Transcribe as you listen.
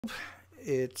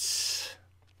It's,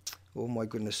 oh my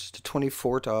goodness, the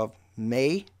 24th of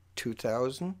May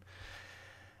 2000.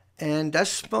 And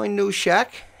that's my new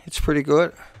shack. It's pretty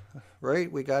good,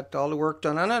 right? We got all the work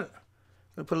done on it.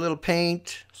 Gonna put a little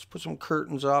paint, just put some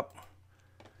curtains up,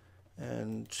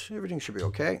 and everything should be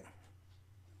okay.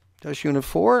 That's unit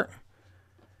 4.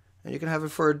 And you can have it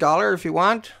for $1 if you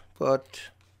want, but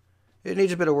it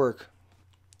needs a bit of work.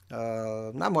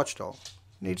 Not much though.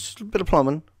 Needs a bit of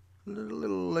plumbing, a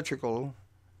little electrical.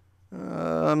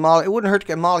 Molly, it wouldn't hurt to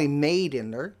get Molly made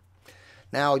in there.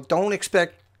 Now, don't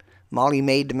expect Molly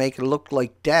made to make it look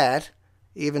like that,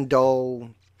 even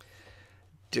though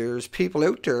there's people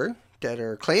out there that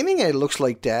are claiming it looks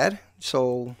like that.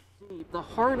 So the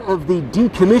heart of the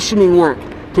decommissioning work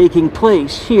taking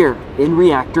place here in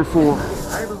Reactor 4.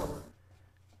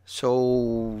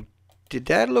 So, did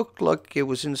that look like it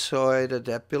was inside of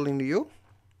that building to you?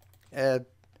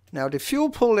 Now, the fuel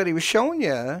pool that he was showing you,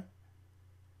 that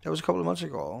was a couple of months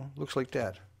ago, looks like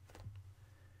that.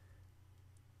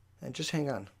 And just hang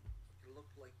on. It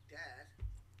looked like that.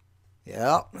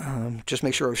 Yeah, just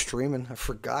make sure I was streaming. I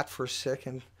forgot for a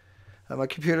second. My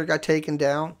computer got taken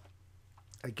down.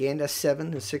 Again, that's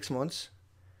 7 to 6 months.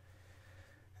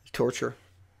 Torture.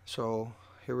 So,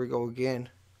 here we go again.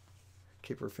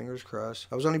 Keep our fingers crossed.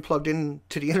 I was only plugged in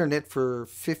to the internet for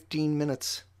 15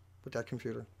 minutes with that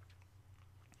computer.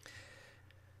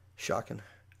 Shocking.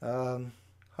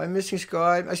 Hi, Missing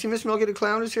Sky. I see Miss Milky the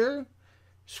Clown is here.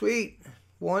 Sweet.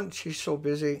 She's so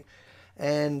busy.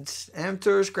 And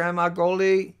Amthers, Grandma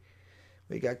Goldie.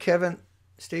 We got Kevin,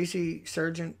 Stacy,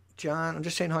 Sergeant, John. I'm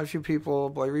just saying hi to a few people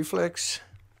by reflex.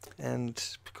 And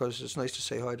because it's nice to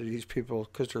say hi to these people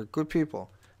because they're good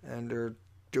people. And they're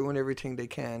doing everything they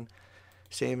can.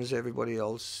 Same as everybody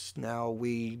else. Now,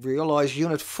 we realize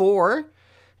Unit 4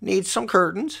 needs some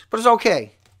curtains, but it's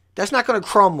okay. That's not going to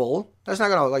crumble. That's not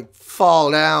going to, like, fall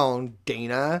down,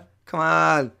 Dana. Come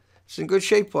on. It's in good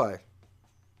shape, boy.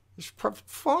 It's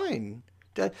fine.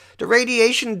 The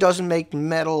radiation doesn't make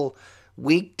metal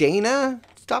weak, Dana.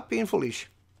 Stop being foolish.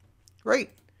 Right.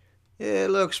 It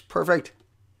looks perfect.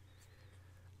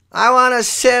 I want to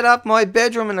set up my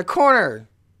bedroom in the corner.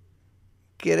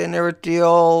 Get in there with the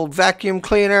old vacuum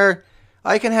cleaner.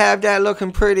 I can have that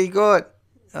looking pretty good.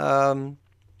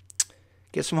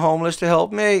 Get some homeless to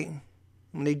help me.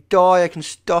 When they die, I can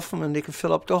stuff them and they can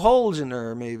fill up the holes in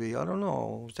there, maybe. I don't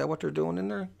know. Is that what they're doing in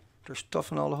there? They're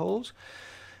stuffing all the holes?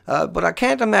 But I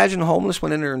can't imagine homeless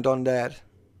went in there and done that.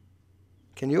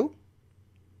 Can you?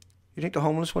 You think the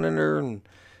homeless went in there and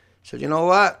said, you know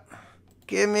what?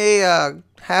 Give me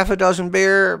half a dozen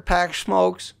beer, pack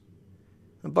smokes,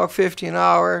 $1.50 an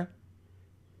hour,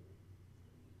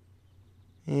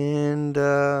 and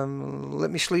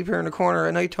let me sleep here in the corner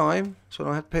at night time so I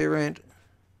don't have to pay rent.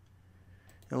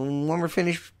 And when we're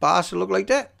finished, boss, it'll look like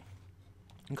that.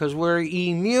 Because we're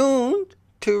immune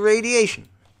to radiation.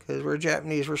 Because we're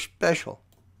Japanese, we're special.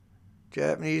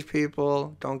 Japanese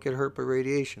people don't get hurt by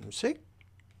radiation. See?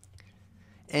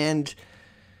 And,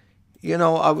 you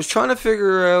know, I was trying to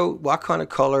figure out what kind of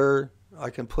color I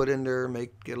can put in there,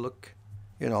 make it look,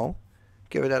 you know,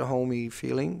 give it that homey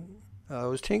feeling. I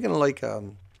was thinking like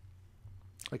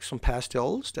some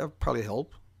pastels. That would probably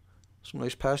help. Some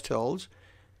nice pastels.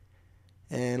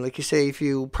 And like you say, if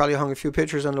you probably hung a few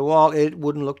pictures on the wall, it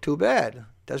wouldn't look too bad.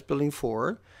 That's building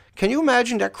 4. Can you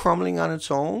imagine that crumbling on its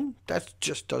own? That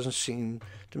just doesn't seem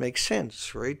to make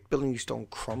sense, right? Buildings don't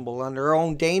crumble on their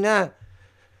own, Dana.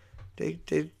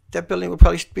 That building would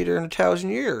probably be there in 1,000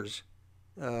 years.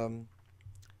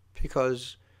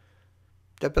 Because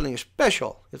that building is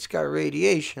special. It's got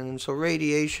radiation, and so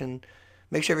radiation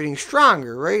makes everything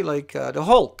stronger, right? Like the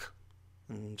Hulk.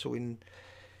 And so you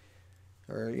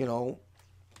know,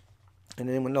 and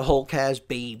then when the Hulk has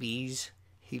babies,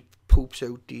 he poops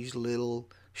out these little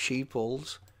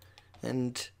sheeples,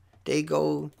 and they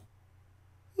go,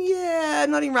 yeah,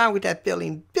 nothing wrong with that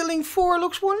building. Building 4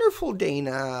 looks wonderful,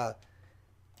 Dana.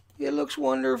 It looks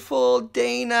wonderful,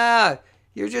 Dana.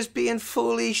 You're just being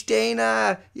foolish,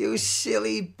 Dana. You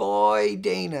silly boy,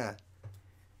 Dana.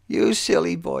 You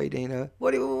silly boy, Dana.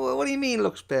 What do you mean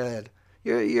looks bad?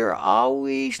 You're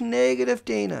always negative,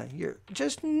 Dana. You're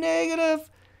just negative,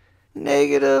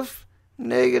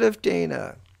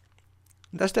 Dana.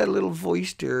 That's that little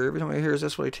voice there. Every time I hear it,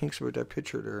 that's what I think about that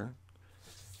picture there.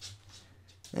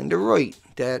 And they're right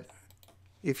that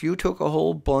if you took a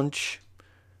whole bunch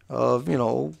of, you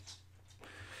know,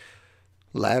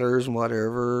 ladders and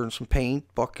whatever, and some paint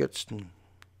buckets and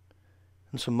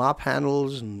some mop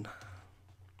handles, and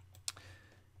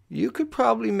you could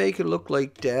probably make it look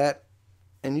like that,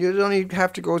 and you'd only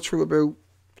have to go through about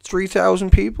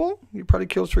 3,000 people. You probably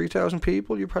kill 3,000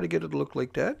 people. You probably get it to look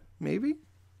like that. Maybe?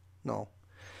 No.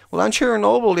 Well, on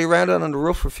Chernobyl, they ran out on the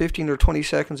roof for 15 or 20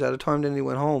 seconds at a time, then they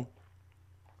went home.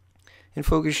 In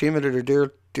Fukushima,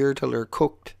 they're there till they're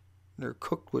cooked. They're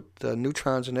cooked with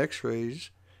neutrons and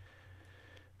X-rays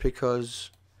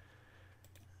because,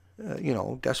 you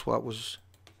know, that's what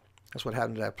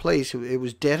happened to that place. It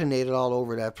was detonated all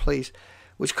over that place,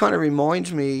 which kind of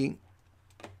reminds me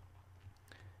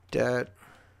that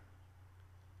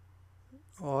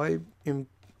I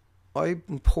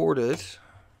imported.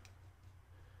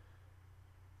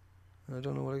 I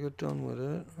don't know what I got done with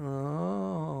it.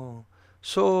 Oh,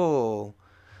 so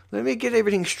let me get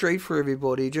everything straight for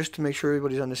everybody, just to make sure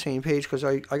everybody's on the same page, because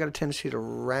I got a tendency to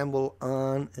ramble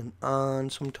on and on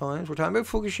sometimes. We're talking about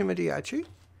Fukushima Daiichi,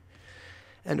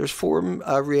 and there's 4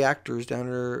 reactors down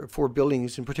there, 4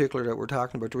 buildings in particular that we're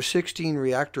talking about. There were 16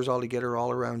 reactors altogether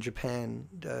all around Japan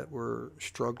that were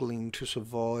struggling to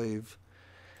survive.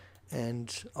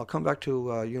 And I'll come back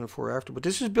to Unit 4 after. But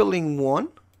this is Building 1.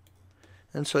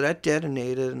 And so that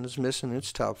detonated and is missing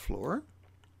its top floor.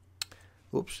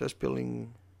 Oops, that's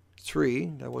Building 3.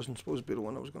 That wasn't supposed to be the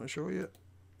one I was going to show you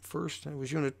first. It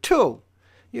was Unit 2.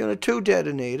 Unit 2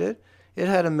 detonated. It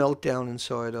had a meltdown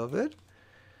inside of it.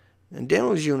 And then it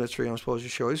was Unit 3 I'm supposed to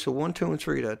show you. So 1, 2, and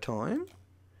 3 that time.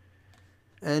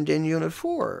 And then Unit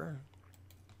 4.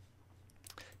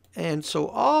 And so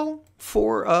all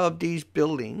 4 of these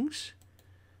buildings,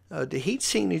 the heat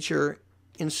signature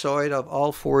inside of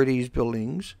all 4 of these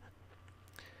buildings,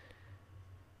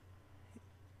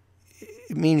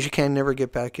 it means you can never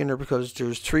get back in there because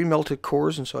there's 3 melted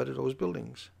cores inside of those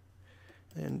buildings.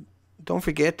 And don't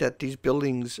forget that these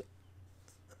buildings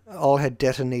all had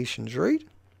detonations, right?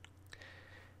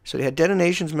 So they had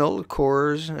detonations, melted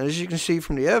cores, and as you can see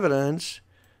from the evidence,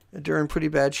 they're in pretty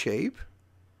bad shape.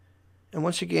 And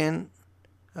once again,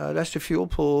 that's the fuel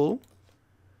pool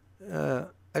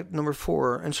at number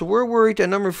 4. And so we're worried that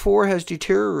number 4 has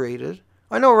deteriorated.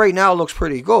 I know right now it looks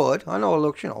pretty good. I know it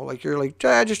looks, you know, like you're like,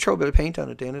 just throw a bit of paint on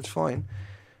it then, it's fine.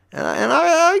 And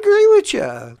I agree with you.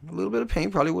 A little bit of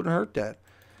paint probably wouldn't hurt that.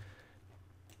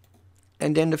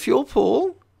 And then the fuel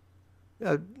pool,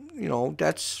 you know,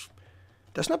 that's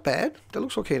not bad. That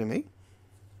looks okay to me.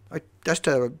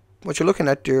 What you're looking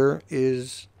at there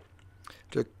is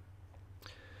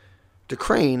the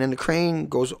crane, and the crane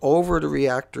goes over the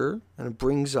reactor and it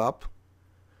brings up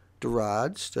the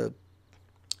rods, the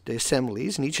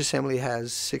assemblies, and each assembly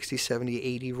has 60, 70,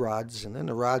 80 rods in it, and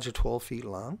the rods are 12 feet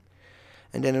long.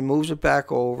 And then it moves it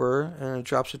back over and it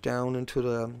drops it down into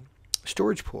the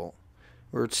storage pool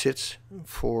where it sits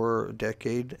for a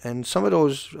decade. And some of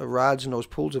those rods and those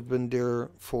pools have been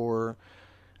there for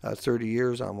 30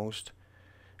 years almost.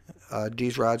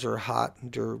 These rods are hot,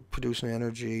 they're producing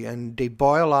energy, and they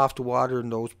boil off the water in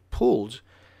those pools,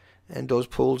 and those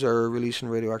pools are releasing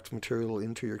radioactive material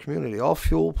into your community. All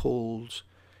fuel pools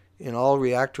in all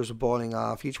reactors are boiling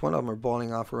off. Each one of them are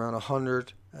boiling off around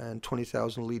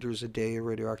 120,000 liters a day of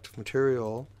radioactive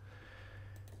material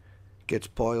gets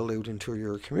boiled out into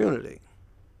your community.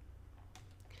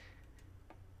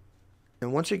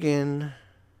 And once again,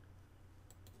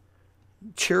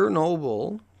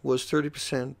 Chernobyl was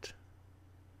 30%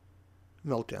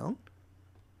 meltdown,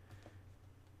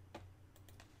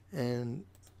 and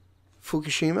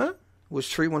Fukushima was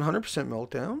 100%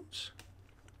 meltdowns,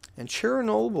 and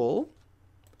Chernobyl,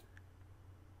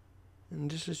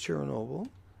 and this is Chernobyl,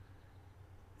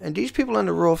 and these people on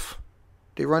the roof,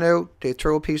 they run out, they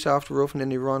throw a piece off the roof, and then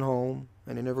they run home,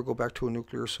 and they never go back to a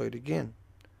nuclear site again.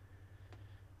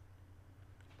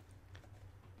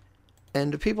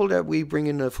 And the people that we bring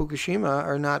into Fukushima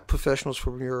are not professionals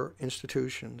from your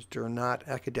institutions. They're not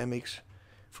academics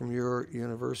from your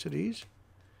universities.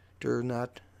 They're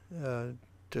not the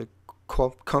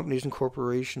companies and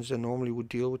corporations that normally would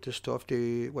deal with this stuff.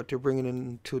 What they're bringing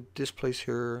into this place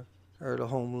here are the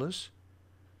homeless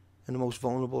and the most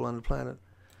vulnerable on the planet.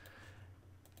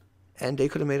 And they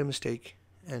could have made a mistake.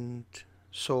 And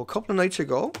so a couple of nights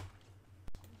ago,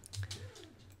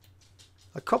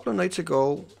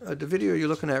 the video you're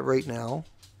looking at right now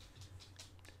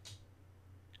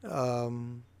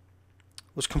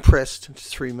was compressed into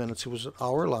 3 minutes. It was an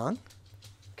hour long.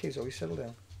 Okay, Zoe, settle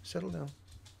down. Settle down.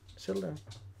 Settle down.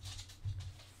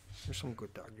 You're some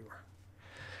good dog you are.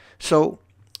 So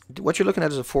what you're looking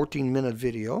at is a 14-minute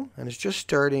video, and it's just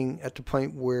starting at the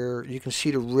point where you can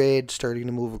see the red starting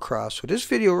to move across. So this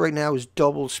video right now is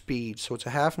double speed, so it's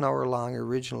a half an hour long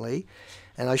originally,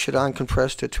 and I should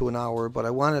uncompress it to an hour, but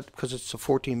I want it because it's a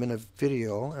 14-minute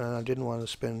video, and I didn't want to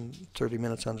spend 30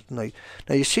 minutes on it tonight.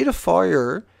 Now you see the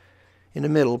fire in the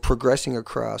middle, progressing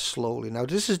across slowly. Now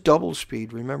this is double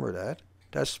speed, remember that.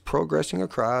 That's progressing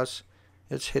across.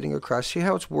 It's hitting across. See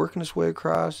how it's working its way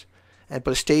across? But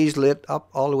it stays lit up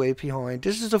all the way behind.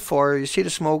 This is the fire. You see the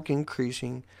smoke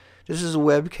increasing. This is a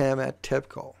webcam at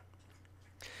TEPCO.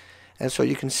 And so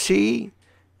you can see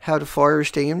how the fire is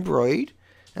staying bright.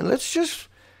 And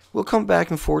we'll come back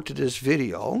and forth to this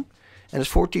video. And it's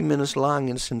 14 minutes long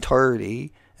in its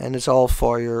entirety. And it's all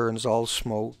fire, and it's all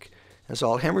smoke, and it's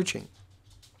all hemorrhaging.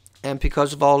 And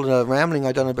because of all the rambling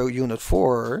I've done about Unit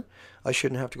 4, I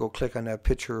shouldn't have to go click on that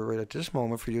picture right at this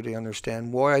moment for you to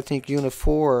understand why I think Unit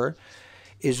 4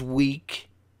 is weak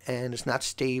and it's not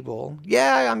stable.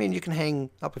 Yeah, I mean, you can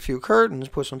hang up a few curtains,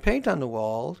 put some paint on the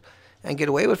walls, and get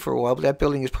away with it for a while, but that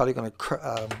building is probably going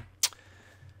to...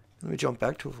 let me jump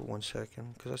back to it for 1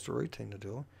 second, because that's the right thing to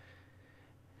do.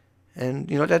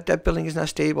 And, you know, that building is not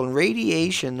stable. And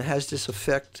radiation has this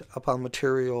effect upon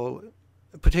material,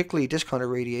 particularly this kind of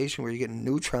radiation where you're getting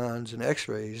neutrons and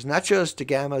X-rays, not just the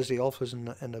gammas, the alphas,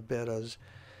 and the betas,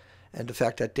 and the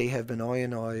fact that they have been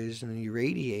ionized and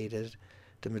irradiated.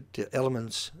 The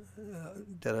elements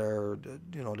that are,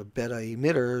 you know, the beta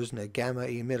emitters and the gamma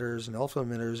emitters and alpha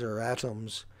emitters are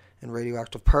atoms and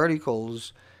radioactive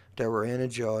particles that were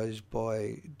energized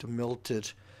by the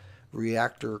melted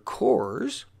reactor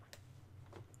cores.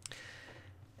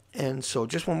 And so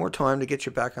just one more time to get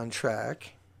you back on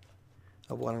track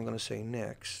of what I'm going to say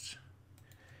next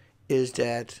is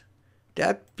that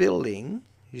building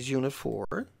is Unit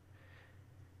 4,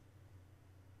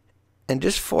 and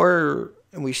this fire,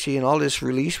 and we see in all this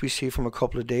release we see from a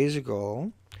couple of days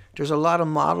ago, there's a lot of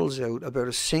models out about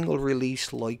a single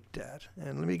release like that.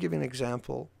 And let me give you an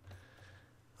example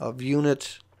of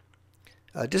Unit.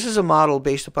 This is a model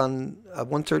based upon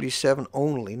 137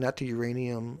 only, not the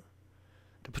uranium,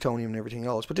 the plutonium, and everything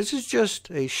else. But this is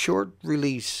just a short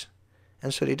release.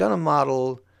 And so they've done a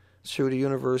model through the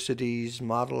university's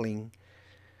modeling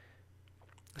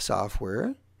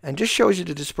software. And this shows you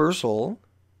the dispersal,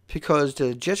 because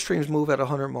the jet streams move at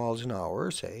 100 miles an hour,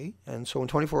 say. And so in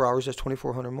 24 hours, that's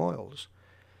 2,400 miles.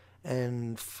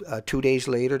 And 2 days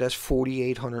later, that's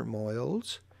 4,800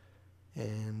 miles.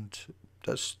 And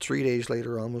that's 3 days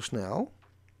later almost now.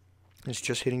 It's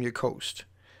just hitting your coast.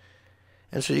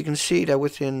 And so you can see that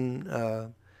within,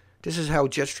 this is how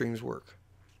jet streams work.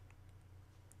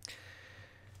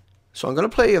 So I'm going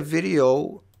to play a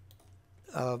video.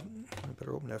 I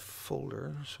better open that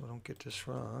folder so I don't get this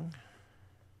wrong.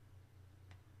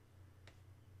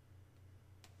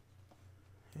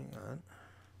 Hang on.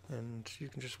 And you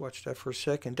can just watch that for a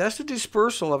second. That's the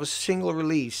dispersal of a single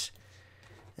release.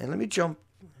 And let me jump.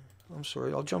 I'm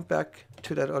sorry, I'll jump back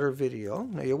to that other video.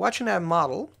 Now you're watching that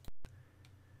model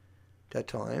that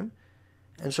time.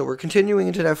 And so we're continuing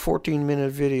into that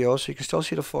 14-minute video, so you can still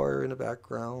see the fire in the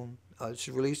background. It's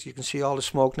released. You can see all the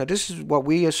smoke. Now this is what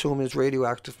we assume is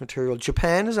radioactive material.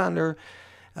 Japan is under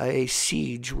a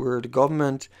siege where the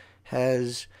government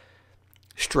has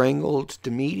strangled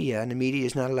the media, and the media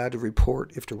is not allowed to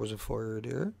report if there was a fire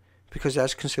there, because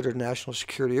that's considered national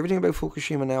security. Everything about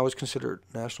Fukushima now is considered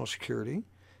national security.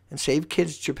 And Save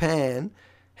Kids Japan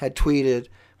had tweeted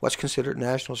what's considered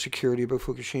national security about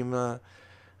Fukushima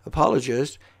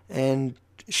apologists, and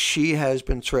she has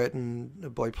been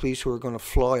threatened by police who are going to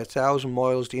fly 1,000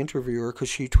 miles to interview her because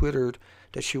she twittered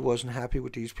that she wasn't happy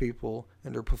with these people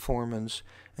and their performance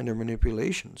and their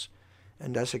manipulations.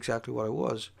 And that's exactly what it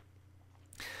was.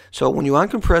 So when you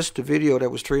uncompress the video that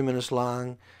was 3 minutes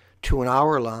long to an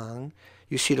hour long,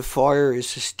 you see the fire is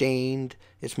sustained,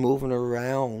 it's moving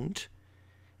around,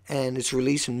 and it's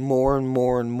releasing more and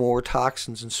more and more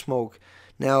toxins and smoke.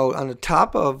 Now, on the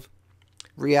top of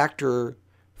Reactor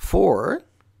 4,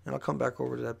 and I'll come back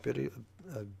over to that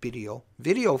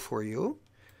video for you,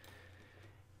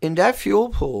 in that fuel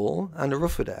pool, on the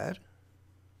roof of that,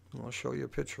 and I'll show you a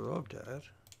picture of that.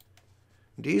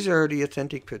 These are the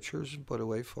authentic pictures, by the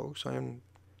way, folks.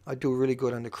 I do really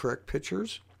good on the correct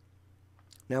pictures.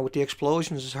 Now, with the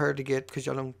explosions, it's hard to get, because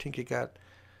I don't think you got...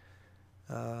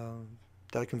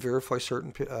 that I can verify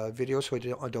certain videos, so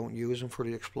I don't use them for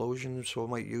the explosions, so I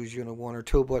might use Unit 1 or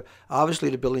 2, but obviously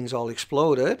the building's all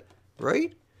exploded,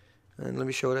 right? And let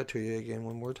me show that to you again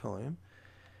one more time.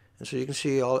 And so you can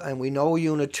see all, and we know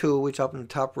Unit 2, which up in the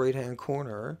top right-hand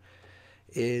corner,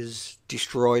 is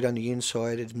destroyed on the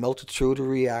inside. It's melted through the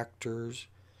reactors.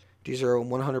 These are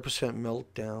 100%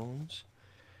 meltdowns.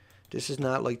 This is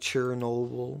not like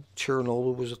Chernobyl.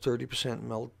 Chernobyl was a 30%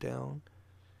 meltdown.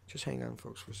 Just hang on,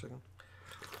 folks, for a second.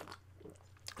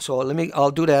 So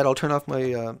I'll do that. I'll turn off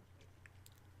my,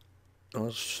 I'll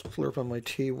slurp on my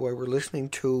tea while we're listening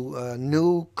to a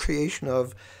new creation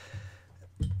of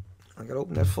I got to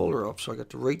open that folder up so I got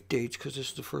the right dates, because this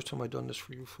is the first time I've done this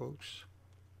for you folks.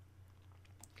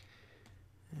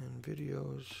 And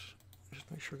videos, just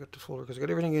make sure I got the folder, because I got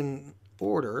everything in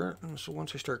order. And so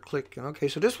once I start clicking, okay,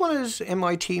 so this one is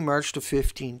MIT March the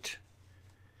 15th.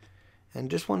 And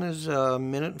this one is a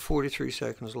minute and 43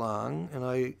 seconds long. And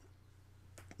I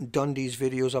done these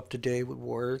videos up to date with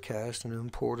Wirecast and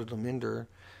imported them in there,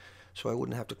 so I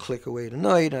wouldn't have to click away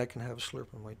tonight. I can have a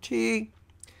slurp of my tea.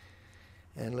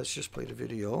 And let's just play the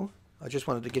video. I just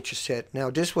wanted to get you set. Now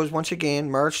this was, once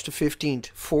again, March the 15th,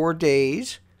 4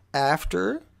 days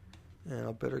after. And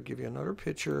I'll better give you another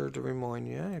picture to remind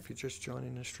you if you're just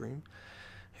joining the stream.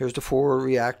 Here's the 4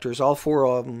 reactors. All 4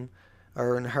 of them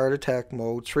are in heart attack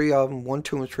mode. 3 of them, 1,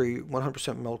 2, and 3,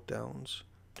 100% meltdowns.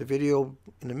 The video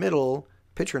in the middle,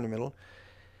 picture in the middle,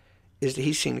 is the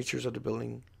heat signatures of the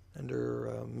building and their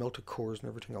melted cores and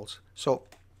everything else. So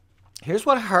here's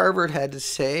what Harvard had to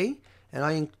say, and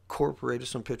I incorporated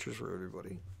some pictures for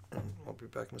everybody. And I'll be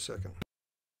back in a second.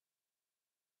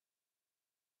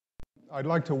 I'd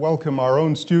like to welcome our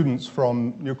own students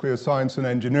from nuclear science and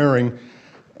engineering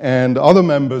and other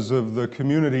members of the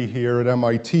community here at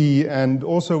MIT, and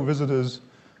also visitors,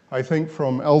 I think,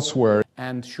 from elsewhere.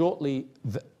 And shortly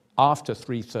after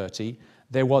 3:30,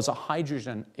 there was a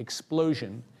hydrogen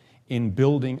explosion in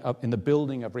the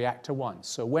building of Reactor 1.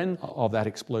 So when of that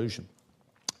explosion,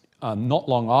 not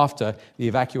long after, the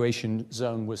evacuation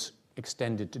zone was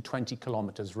extended to 20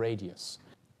 kilometers radius.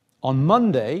 On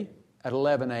Monday at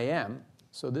 11 a.m.,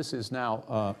 so this is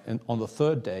now on the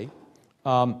 3rd day,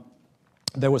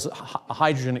 there was a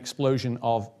hydrogen explosion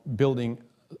of building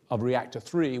of Reactor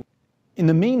 3. In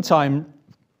the meantime,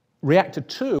 Reactor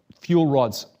 2 fuel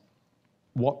rods,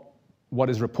 what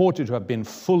is reported to have been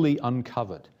fully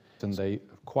uncovered, and they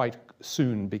quite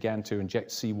soon began to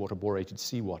inject seawater, borated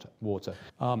seawater.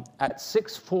 At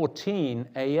 6:14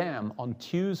 a.m. on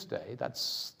Tuesday,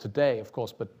 that's today, of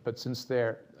course, but since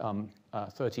they're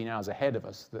 13 hours ahead of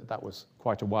us, that was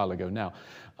quite a while ago now,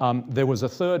 there was a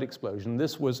 3rd explosion.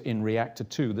 This was in Reactor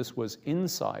 2. This was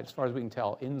inside, as far as we can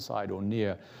tell, inside or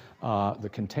near the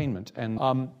containment. And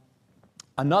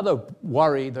another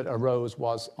worry that arose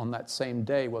was on that same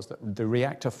day was that the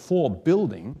Reactor 4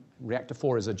 building, Reactor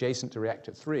 4 is adjacent to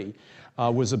Reactor 3,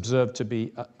 was observed to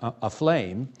be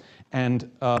aflame. And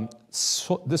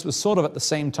this was sort of at the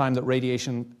same time that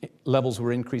radiation levels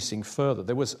were increasing further.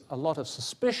 There was a lot of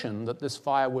suspicion that this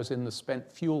fire was in the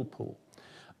spent fuel pool.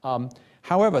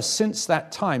 However, since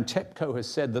that time, TEPCO has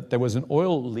said that there was an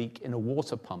oil leak in a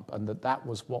water pump, and that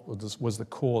was what was the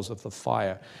cause of the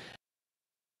fire.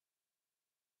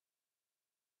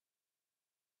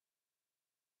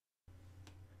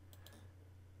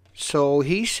 So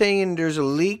he's saying there's a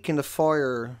leak in the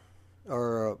fire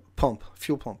or a pump,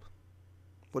 fuel pump.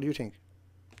 What do you think?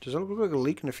 Does it look like a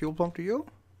leak in the fuel pump to you?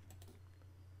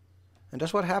 And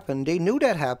that's what happened. They knew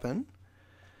that happened.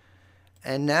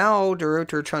 And now they're out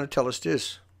there trying to tell us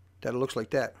this, that it looks like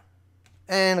that.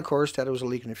 And of course that it was a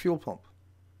leak in the fuel pump.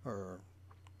 Or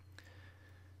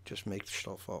just make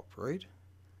stuff up, right?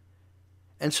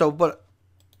 And so, but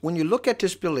when you look at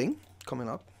this building coming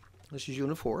up, this is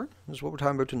Unit 4. This is what we're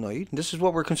talking about tonight. And this is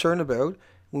what we're concerned about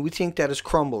when we think that it's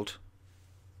crumbled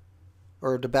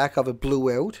or the back of it blew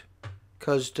out,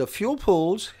 because the fuel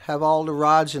pools have all the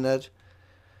rods in it.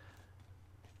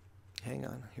 Hang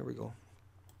on, here we go.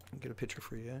 I'll get a picture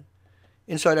for you. Yeah?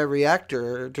 Inside that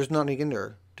reactor, there's nothing in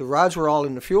there. The rods were all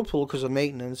in the fuel pool because of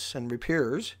maintenance and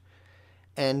repairs.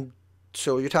 And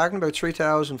so you're talking about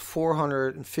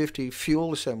 3,450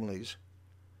 fuel assemblies.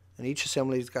 And each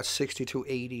assembly's got 60 to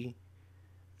 80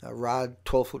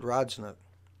 12-foot rods in it.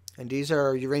 And these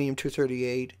are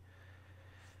uranium-238.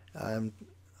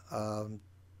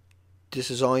 This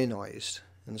is ionized.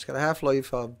 And it's got a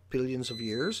half-life of billions of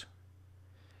years.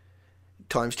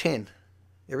 Times 10.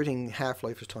 Everything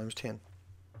half-life is times 10.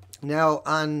 Now,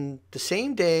 on the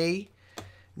same day,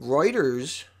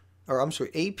 Reuters,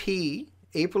 AP,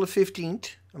 April the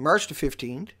 15th, March the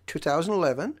 15th,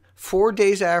 2011, 4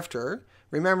 days after,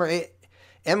 remember,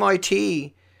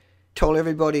 MIT told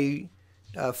everybody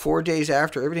 4 days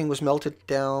after everything was melted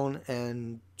down,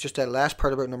 and just that last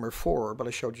part about number 4, but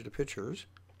I showed you the pictures.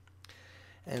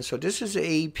 And so this is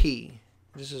AP.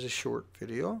 This is a short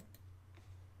video.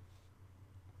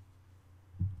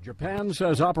 Japan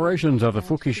says operations of the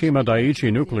Fukushima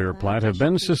Daiichi nuclear plant have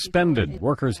been suspended.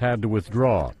 Workers had to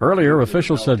withdraw. Earlier,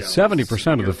 officials said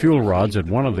 70% of the fuel rods at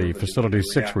one of the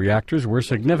facility's 6 reactors were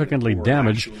significantly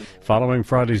damaged following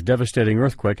Friday's devastating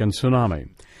earthquake and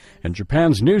tsunami. And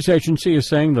Japan's news agency is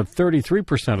saying that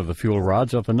 33% of the fuel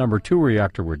rods at the number 2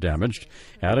 reactor were damaged,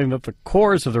 adding that the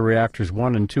cores of the reactors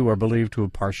 1 and 2 are believed to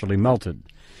have partially melted.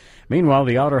 Meanwhile,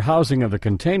 the outer housing of the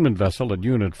containment vessel at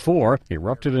Unit 4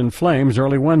 erupted in flames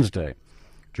early Wednesday.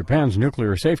 Japan's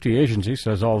Nuclear Safety Agency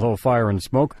says although fire and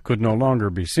smoke could no longer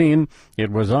be seen,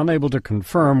 it was unable to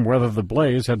confirm whether the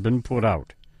blaze had been put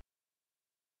out.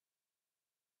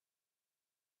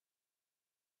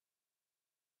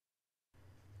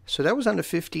 So that was on the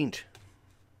 15th.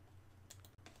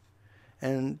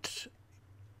 And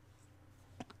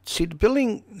see, the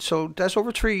building, so that's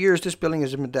over 3 years, this building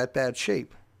isn't in that bad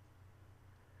shape.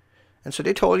 And so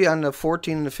they told you on the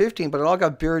 14th and the 15th, but it all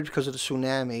got buried because of the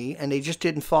tsunami, and they just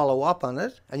didn't follow up on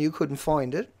it, and you couldn't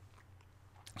find it.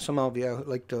 Some of you,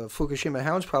 like the Fukushima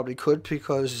hounds, probably could,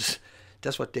 because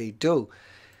that's what they do.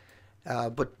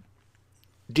 But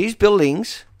these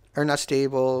buildings are not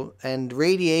stable, and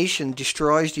radiation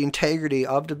destroys the integrity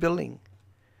of the building.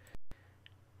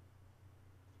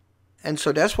 And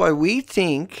so that's why we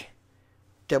think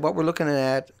that what we're looking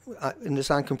at in this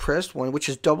uncompressed one, which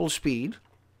is double speed,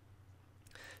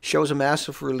 shows a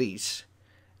massive release.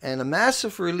 And a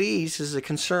massive release is a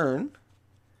concern,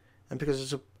 and because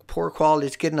it's a poor quality,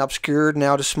 it's getting obscured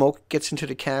now. The smoke gets into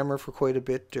the camera for quite a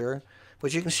bit there.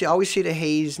 But you can see, always see the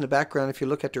haze in the background if you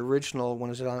look at the original one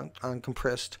is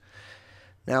uncompressed.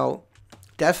 Now,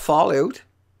 that fallout,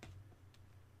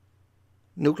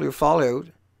 nuclear fallout,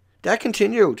 that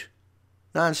continued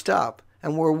non-stop.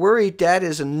 And we're worried that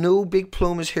is a new big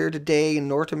plume is here today in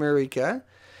North America.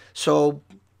 So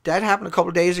that happened a couple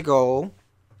of days ago.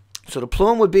 So the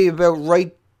plume would be about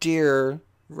right there,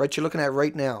 right you're looking at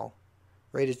right now.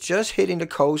 Right, it's just hitting the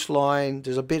coastline.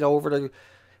 There's a bit over the,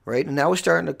 right, and now it's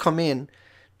starting to come in.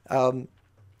 So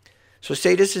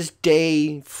say this is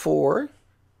day 4,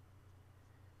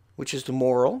 which is the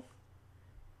moral.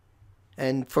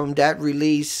 And from that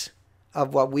release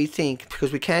of what we think,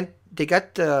 because we can't, they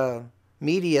got the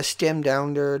media stemmed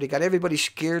down there. They got everybody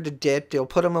scared to death. They'll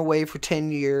put them away for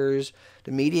 10 years.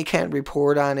 The media can't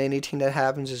report on anything that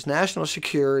happens. It's national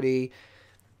security.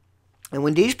 And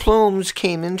when these plumes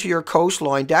came into your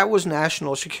coastline, that was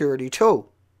national security too.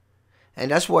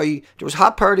 And that's why there was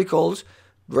hot particles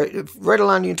right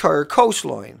along the entire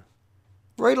coastline.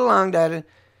 Right along that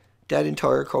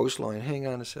entire coastline. Hang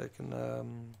on a second.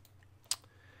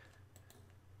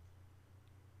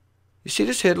 You see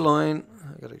this headline?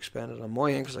 I got to expand it on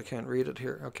my end because I can't read it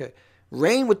here. Okay.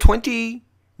 Rain with 20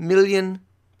 million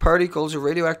particles of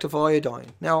radioactive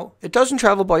iodine. Now, it doesn't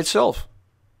travel by itself.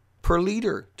 Per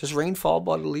liter. Does rain fall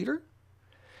by the liter?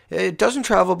 It doesn't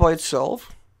travel by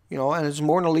itself, you know, and it's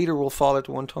more than a liter will fall at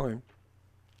one time.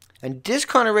 And this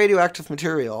kind of radioactive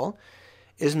material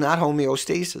is not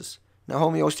homeostasis. Now,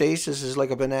 homeostasis is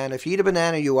like a banana. If you eat a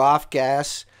banana, you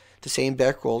off-gas the same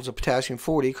becquerels of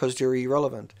potassium-40 because they're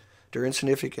irrelevant. They're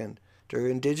insignificant. They're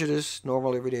indigenous,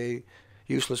 normal, everyday,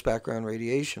 useless background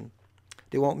radiation.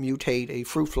 They won't mutate a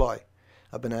fruit fly.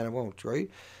 A banana won't, right?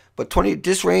 But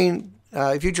this rain,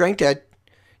 if you drank that,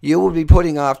 you will be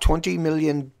putting off 20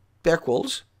 million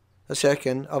becquerels a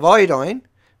second of iodine,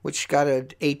 which got an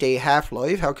 8-day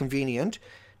half-life. How convenient.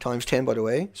 Times 10, by the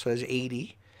way, so that's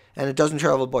 80. And it doesn't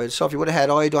travel by itself. You would have had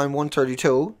iodine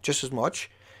 132, just as much.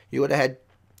 You would have had,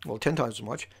 well, 10 times as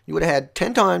much. You would have had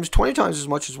 10 times, 20 times as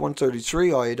much as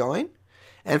 133 iodine.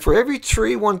 And for every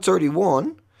 3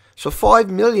 131, so 5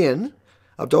 million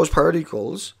of those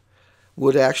particles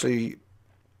would actually,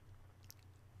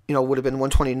 you know, would have been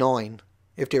 129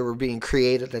 if they were being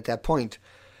created at that point.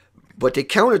 But they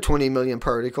counted 20 million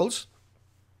particles.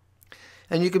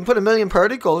 And you can put 1 million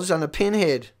particles on a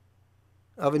pinhead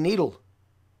of a needle.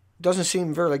 Doesn't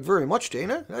seem very much,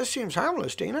 Dana. That seems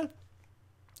harmless, Dana.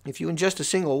 If you ingest a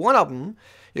single one of them,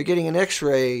 you're getting an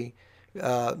X-ray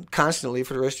constantly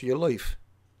for the rest of your life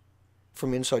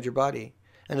from inside your body.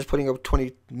 And it's putting up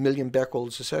 20 million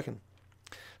becquerels a second.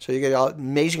 So you get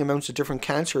amazing amounts of different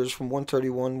cancers from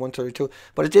 131, 132.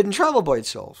 But it didn't travel by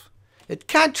itself. It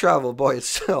can't travel by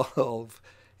itself.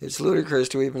 It's ludicrous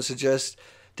to even suggest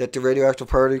that the radioactive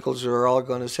particles are all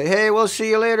going to say, hey, we'll see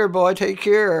you later, boy. Take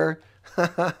care.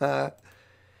 And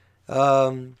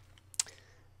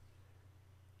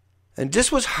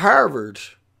this was Harvard.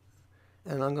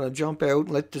 And I'm going to jump out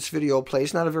and let this video play.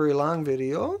 It's not a very long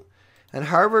video. And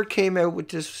Harvard came out with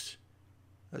this.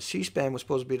 C-SPAN was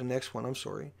supposed to be the next one. I'm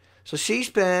sorry. So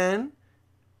C-SPAN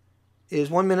is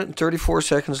 1 minute and 34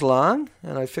 seconds long.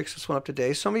 And I fixed this one up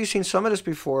today. Some of you seen some of this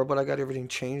before, but I got everything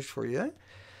changed for you.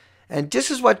 And this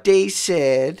is what they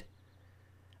said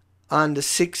on the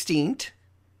 16th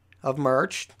of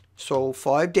March. So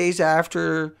 5 days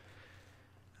after,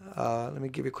 let me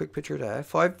give you a quick picture of that.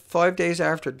 Five days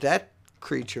after that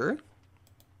creature,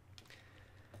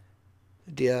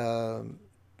 make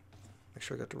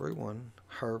sure I got the right one.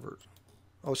 Harvard.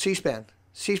 Oh, C-SPAN.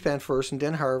 C-SPAN first, and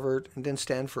then Harvard, and then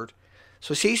Stanford.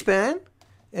 So C-SPAN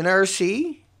in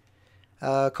RC,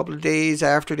 a couple of days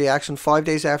after the accident, 5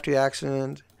 days after the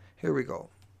accident. Here we go.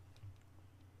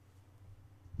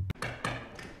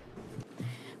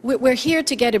 We're here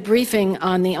to get a briefing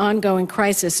on the ongoing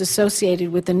crisis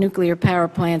associated with the nuclear power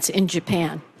plants in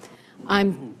Japan.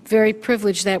 I'm very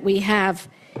privileged that we have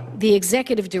the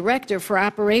executive director for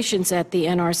operations at the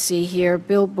NRC here,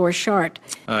 Bill Borchardt.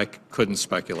 I couldn't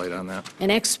speculate on that. An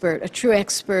expert, a true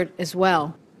expert as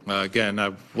well. Again,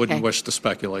 I wouldn't wish to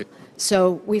speculate.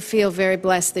 So we feel very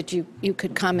blessed that you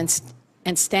could come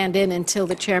and stand in until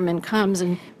the chairman comes,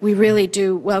 and we really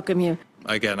do welcome you.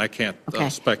 Again, I can't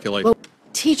speculate. Well,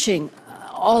 teaching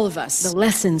all of us the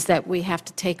lessons that we have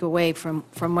to take away from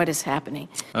what is happening.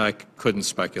 I couldn't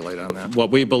speculate on that.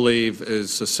 What we believe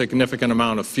is a significant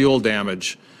amount of fuel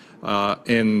damage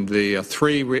in the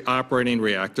three operating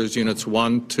reactors, units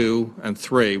 1, 2, and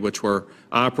 3, which were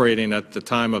operating at the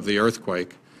time of the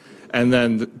earthquake. And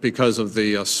then because of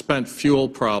the spent fuel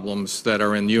problems that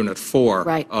are in Unit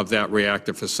 4 of that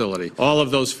reactor facility. All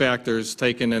of those factors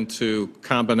taken into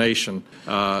combination,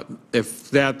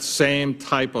 if that same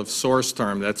type of source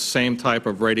term, that same type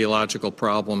of radiological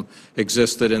problem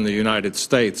existed in the United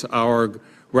States, our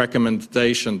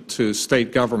recommendation to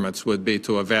state governments would be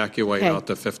to evacuate out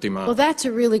to 50 miles. Well, that's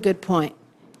a really good point,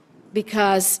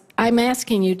 because I'm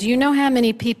asking you, do you know how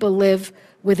many people live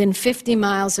within 50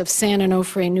 miles of San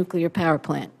Onofre nuclear power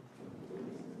plant?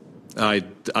 I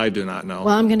do not know.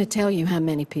 Well, I'm going to tell you how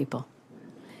many people.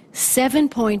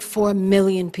 7.4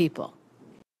 million people.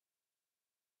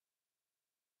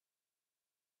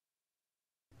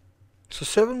 So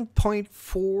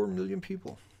 7.4 million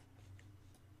people.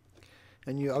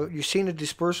 And you've seen the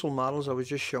dispersal models I was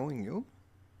just showing you,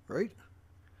 right?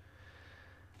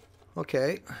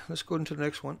 Okay, let's go into the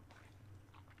next one.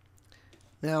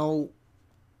 Now,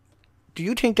 do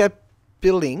you think that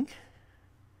building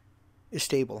is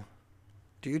stable?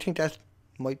 Do you think that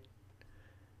might,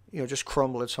 just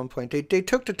crumble at some point? They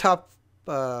took the top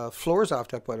floors off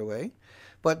that, by the way.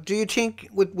 But do you think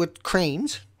with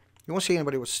cranes, you won't see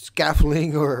anybody with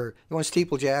scaffolding or you want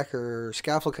steeplejack or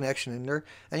scaffold connection in there,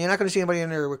 and you're not going to see anybody in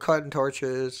there with cutting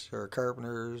torches or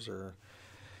carpenters or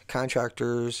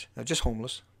contractors, just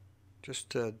homeless,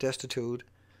 just destitute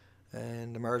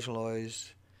and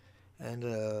marginalized and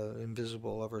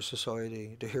invisible of our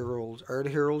society. The heroes are the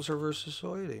heroes of our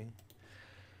society.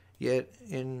 Yet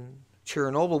in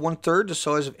Chernobyl, 1/3 the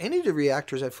size of any of the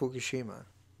reactors at Fukushima.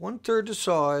 1/3 the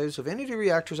size of any of the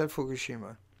reactors at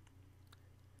Fukushima.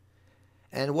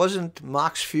 And it wasn't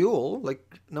MOX fuel, like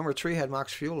number 3 had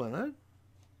MOX fuel in it.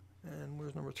 And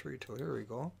where's number 3 too? Here we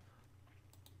go.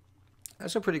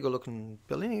 That's a pretty good looking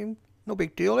building. No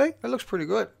big deal, eh? That looks pretty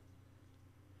good.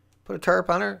 Put a tarp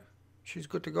on her. She's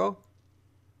good to go.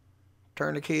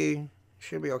 Turn the key.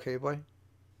 She'll be okay, boy.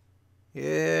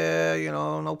 Yeah,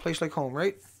 no place like home,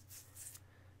 right?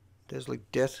 There's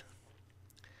like death.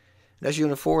 That's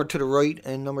unit 4 to the right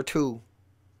and number 2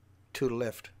 to the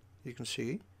left. You can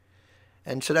see.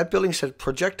 And so that building said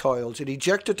projectiles. It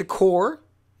ejected the core.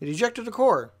 It ejected the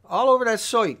core all over that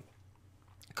site.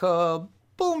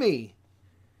 Kaboomy.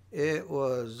 It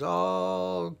was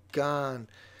all gone.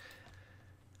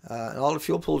 And all the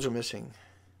fuel pools are missing,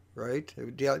 right?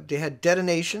 They had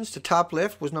detonations. The top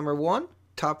left was number 1,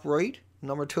 top right,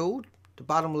 number 2, the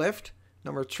bottom left,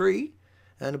 number 3,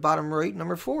 and the bottom right,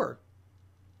 number 4.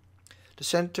 The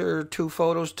center 2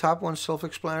 photos, top one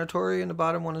self-explanatory, and the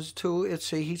bottom one is 2.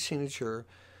 It's a heat signature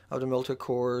of the melted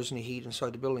cores and the heat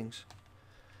inside the buildings.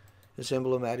 It's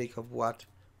emblematic of what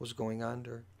was going on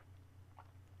there.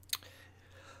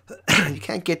 You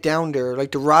can't get down there.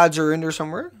 Like the rods are in there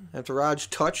somewhere. If the rods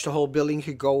touch, the whole building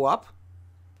could go up.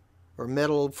 Or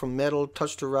metal from metal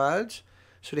touch the rods.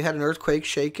 So they had an earthquake,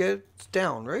 shake it, it's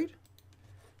down, right?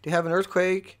 They have an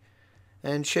earthquake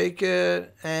and shake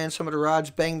it, and some of the rods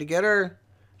bang together.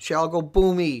 Shall go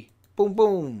boomy, boom,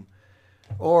 boom.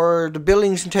 Or the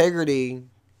building's integrity,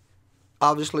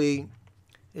 obviously,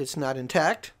 it's not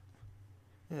intact.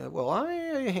 Yeah, well, I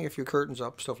hang a few curtains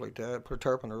up, stuff like that. Put a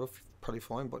tarp on the roof, probably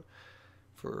fine. But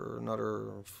for another,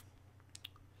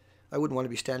 I wouldn't want to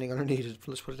be standing underneath it.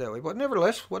 Let's put it that way. But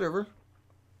nevertheless, whatever.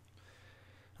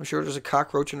 I'm sure there's a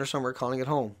cockroach in there somewhere calling it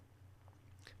home.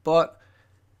 But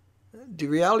the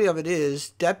reality of it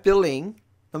is that building,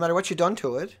 no matter what you've done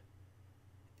to it,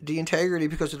 the integrity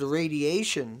because of the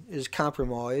radiation is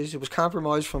compromised. It was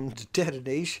compromised from the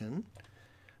detonation.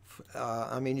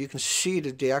 I mean, you can see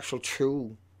the actual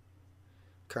true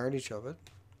carnage of it.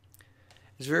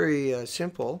 It's very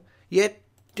simple. Yet,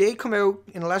 they come out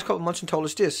in the last couple of months and told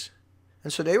us this.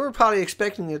 And so they were probably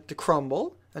expecting it to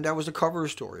crumble And that was the cover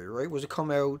story, right? Was to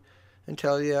come out and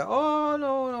tell you, oh,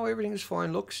 no, everything is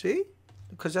fine. Look, see?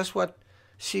 Because that's what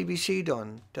CBC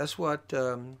done. That's what,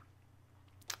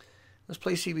 let's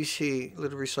play CBC, a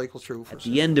little recycle through. At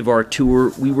the end of our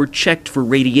tour, we were checked for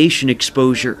radiation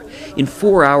exposure. In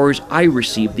 4 hours, I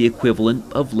received the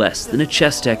equivalent of less than a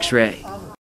chest x-ray.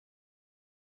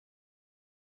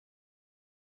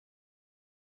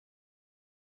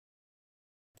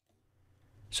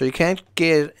 So you can't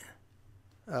get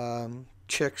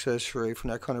chest x-ray from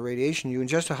that kind of radiation. You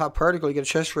ingest a hot particle, you get a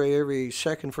chest x-ray every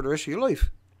second for the rest of your life.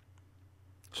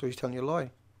 So he's telling you a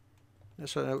lie.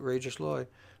 That's an outrageous lie.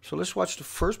 So let's watch the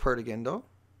first part again, though.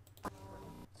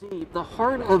 See the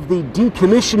heart of the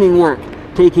decommissioning work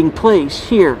taking place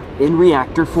here in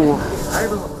Reactor 4.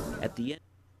 At the end.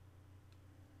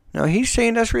 Now he's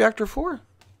saying that's Reactor 4.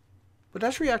 But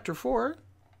that's Reactor 4.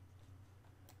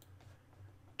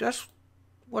 That's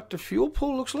what the fuel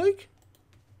pool looks like.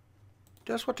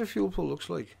 That's what the fuel pool looks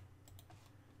like.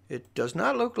 It does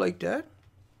not look like that.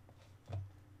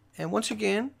 And once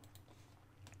again,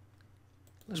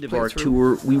 at the end of our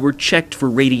tour, we were checked for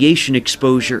radiation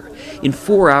exposure. In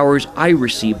 4 hours, I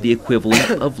received the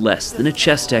equivalent of less than a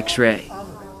chest x-ray.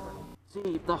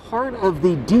 See the heart of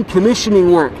the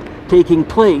decommissioning work taking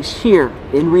place here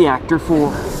in Reactor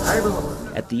 4.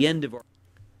 At the end of our...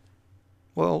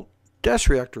 Well, that's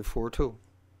Reactor 4 too.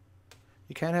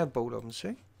 You can't have both of them,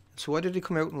 see? So why did he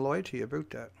come out and lie to you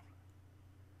about that?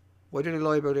 Why did he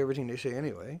lie about everything they say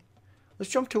anyway?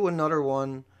 Let's jump to another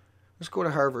one. Let's go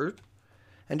to Harvard.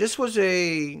 And this was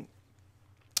the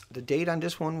date on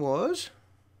this one was,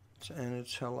 and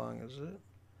it's, how long is it?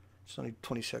 It's only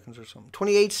 20 seconds or something.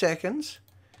 28 seconds.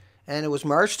 And it was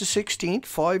March the 16th,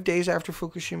 5 days after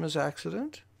Fukushima's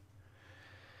accident.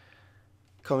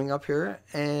 Coming up here.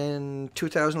 And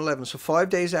 2011. So 5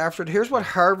 days after. Here's what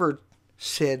Harvard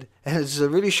said. And it's a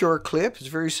really short clip. It's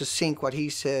very succinct what he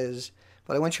says.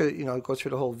 But I want you to, go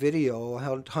through the whole video.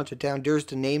 I'll hunt it down. There's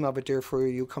the name of it there for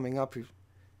you coming up.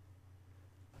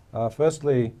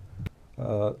 Firstly,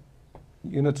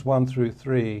 units 1 through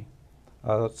 3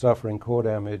 are suffering core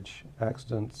damage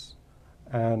accidents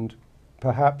and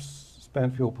perhaps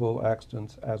spent fuel pool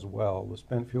accidents as well. The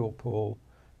spent fuel pool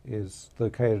is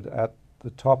located at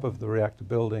the top of the reactor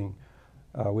building,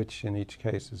 which in each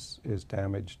case is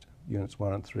damaged. Units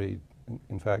 1 and 3,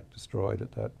 in fact, destroyed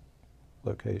at that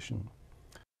location.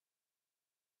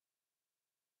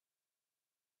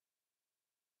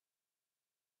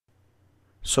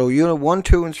 So Unit 1,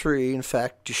 2, and 3, in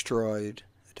fact, destroyed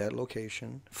at that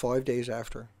location 5 days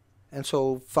after. And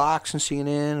so Fox and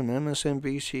CNN and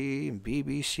MSNBC and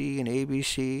BBC and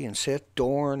ABC and Seth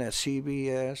Dorn at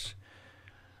CBS,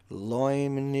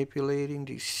 lying, manipulating,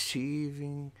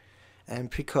 deceiving, and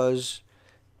because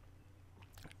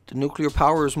the nuclear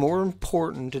power is more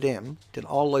important to them than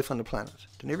all life on the planet,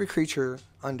 than every creature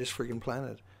on this friggin'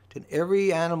 planet, than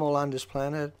every animal on this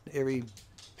planet, every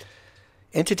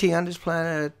entity on this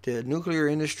planet, the nuclear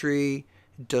industry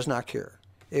does not care.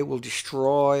 It will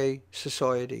destroy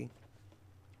society.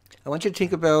 I want you to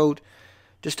think about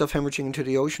this stuff hemorrhaging into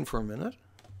the ocean for a minute.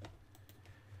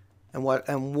 And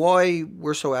why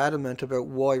we're so adamant about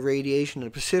why radiation in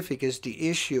the Pacific is the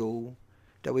issue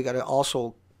that we got to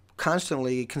also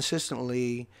constantly,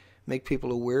 consistently make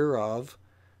people aware of,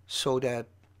 so that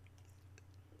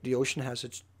the ocean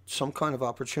has some kind of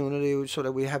opportunity, so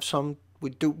that we have some.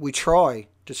 We try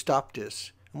to stop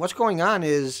this. And what's going on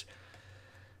is,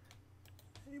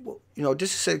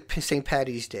 this is St.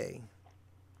 Paddy's Day.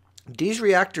 These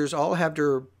reactors all have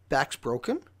their backs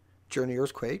broken during the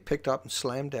earthquake, picked up and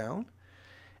slammed down.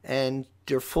 And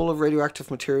they're full of radioactive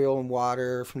material and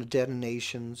water from the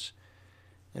detonations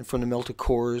and from the melted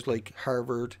cores, like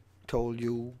Harvard told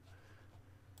you,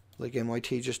 like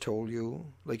MIT just told you,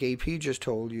 like AP just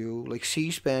told you, like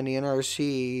C-SPAN, the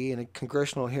NRC, and a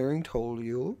congressional hearing told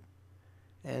you,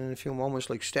 and in a few moments,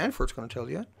 like Stanford's going to tell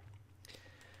you,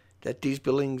 that these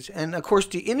buildings, and of course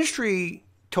the industry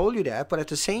told you that, but at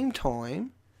the same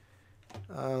time,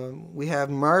 we have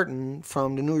Martin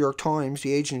from the New York Times,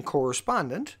 the agent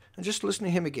correspondent, and just listen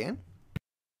to him again.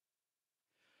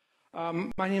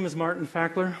 My name is Martin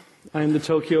Fackler. I'm the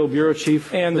Tokyo Bureau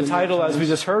Chief. And the title, as we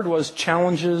just heard, was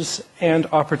Challenges and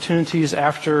Opportunities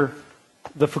After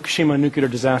the Fukushima Nuclear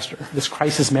Disaster, this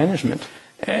crisis management.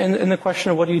 And the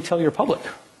question of, what do you tell your public?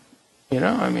 Do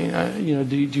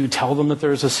you tell them that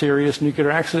there's a serious nuclear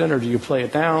accident, or do you play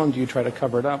it down? Do you try to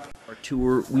cover it up? Our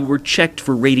tour, we were checked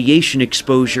for radiation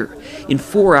exposure. In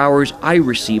 4 hours, I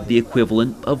received the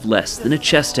equivalent of less than a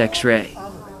chest x-ray.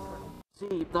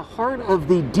 See the heart of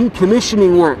the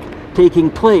decommissioning work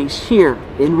taking place here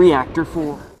in Reactor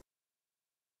 4.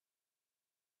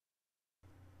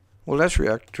 Well, that's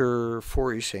Reactor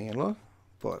 4 he's saying, look.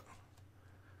 But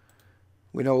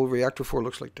we know Reactor 4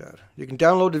 looks like that. You can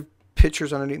download the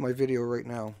pictures underneath my video right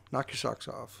now. Knock your socks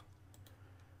off.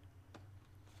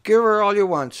 Give her all you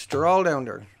want. They're all down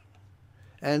there.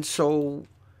 And so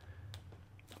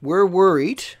we're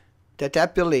worried that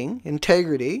that building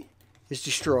integrity is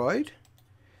destroyed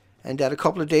and that a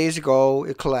couple of days ago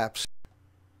it collapsed.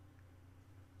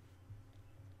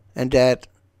 And that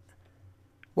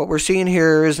what we're seeing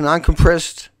here is an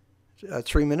uncompressed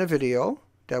 3-minute video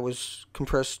that was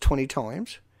compressed 20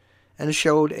 times. And it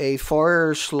showed a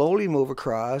fire slowly move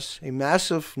across, a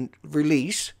massive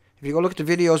release. If you go look at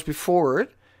the videos before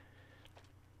it,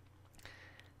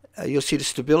 you'll see the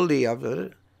stability of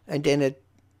it. And then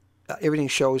everything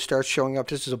starts showing up.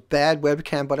 This is a bad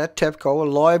webcam, but at TEPCO, a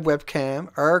live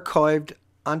webcam, archived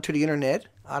onto the internet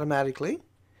automatically.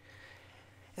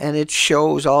 And it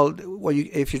shows all, well,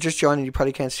 if you're just joining, you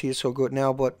probably can't see it so good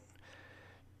now, but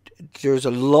there's a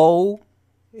low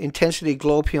intensity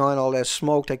glow behind all that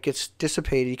smoke that gets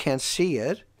dissipated. You can't see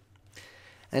it.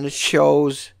 And it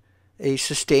shows a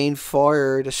sustained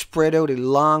fire that spread out a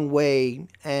long way.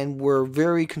 And we're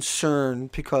very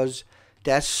concerned because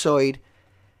that site,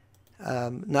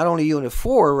 not only Unit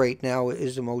 4 right now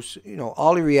is the most,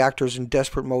 all the reactors in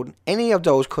desperate mode. Any of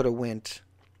those could have went.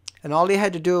 And all they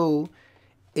had to do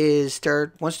is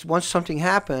start, once something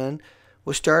happened,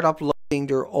 was start uploading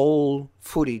their old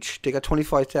footage. They got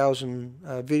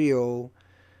 25,000 video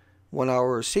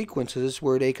 1-hour sequences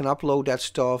where they can upload that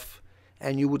stuff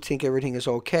and you would think everything is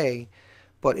okay.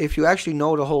 But if you actually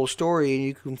know the whole story and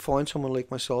you can find someone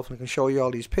like myself and I can show you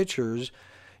all these pictures,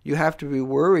 you have to be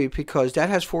worried because that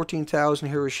has 14,000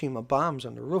 Hiroshima bombs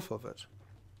on the roof of it.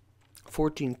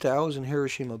 14,000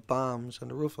 Hiroshima bombs on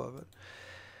the roof of it.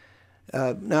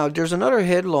 Now, there's another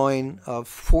headline of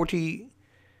 40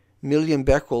 million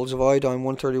becquerels of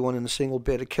iodine-131 in a single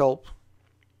bed of kelp.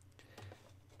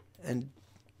 And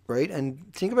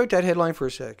think about that headline for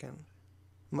a second.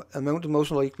 Amount of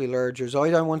most likely large is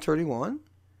iodine-131.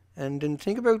 And then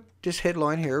think about this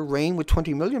headline here, rain with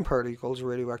 20 million particles of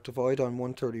radioactive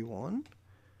iodine-131.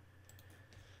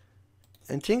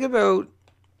 And think about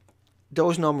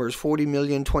those numbers, 40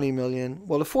 million, 20 million.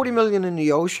 Well, the 40 million in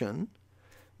the ocean,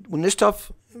 when this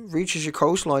stuff reaches your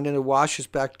coastline, then it washes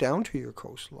back down to your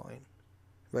coastline,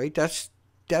 right? That's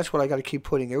what I got to keep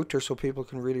putting out there so people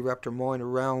can really wrap their mind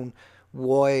around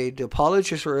why the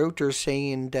apologists are out there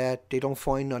saying that they don't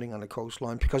find nothing on the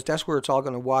coastline, because that's where it's all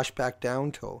going to wash back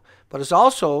down to. But it's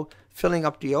also filling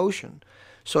up the ocean.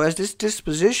 So as this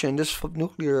disposition, this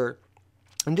nuclear,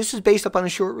 and this is based upon a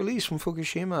short release from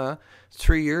Fukushima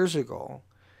 3 years ago.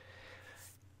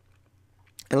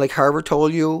 And like Harvard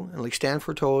told you, and like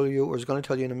Stanford told you, or is going to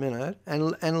tell you in a minute,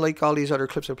 and like all these other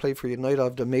clips I played for you tonight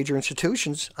of the major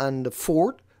institutions on the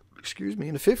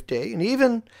in the 5th day, and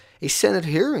even a Senate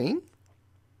hearing,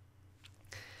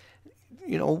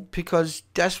 because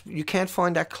you can't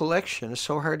find that collection. It's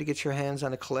so hard to get your hands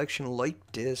on a collection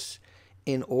like this,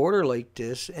 in order like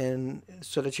this, and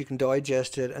so that you can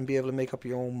digest it and be able to make up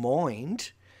your own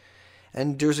mind.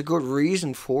 And there's a good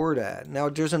reason for that. Now,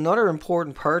 there's another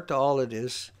important part to all of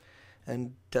this,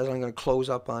 and that I'm going to close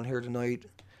up on here tonight.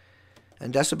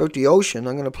 And that's about the ocean.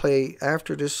 I'm going to play,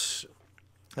 after this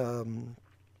what I'm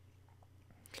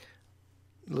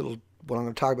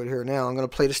going to talk about here now, I'm going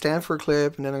to play the Stanford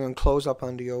clip, and then I'm going to close up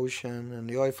on the ocean and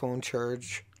the iPhone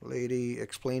charge lady,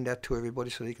 explain that to everybody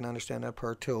so they can understand that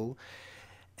part too.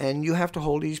 And you have to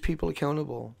hold these people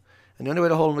accountable. And the only way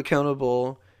to hold them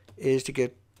accountable is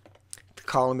to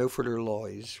call them out for their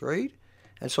lies, right?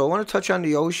 And so I want to touch on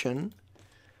the ocean.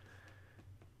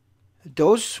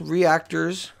 Those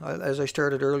reactors, as I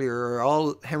started earlier, are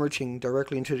all hemorrhaging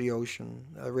directly into the ocean.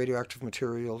 Radioactive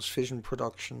materials, fission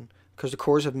production, because the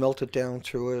cores have melted down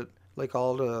through it, like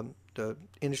all the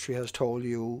industry has told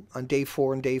you on day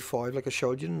 4 and day 5, like I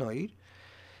showed you tonight.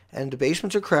 And the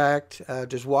basements are cracked.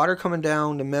 There's water coming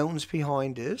down the mountains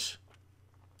behind this.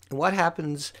 And what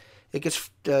happens? It gets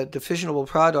the fissionable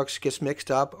products gets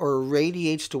mixed up or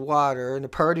irradiates the water, and the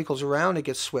particles around it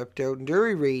get swept out and they're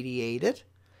irradiated.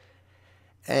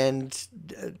 And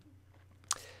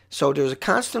so there's a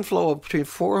constant flow of between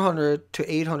 400 to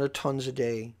 800 tons a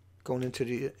day going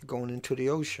into the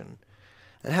ocean.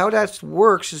 And how that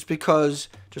works is because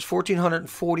there's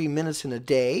 1,440 minutes in a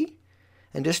day,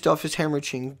 and this stuff is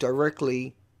hemorrhaging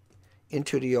directly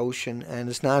into the ocean, and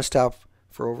it's nonstop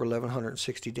for over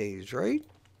 1,160 days, right?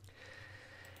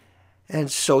 And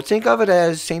so think of it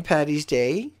as St. Paddy's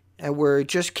Day, and where it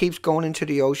just keeps going into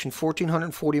the ocean,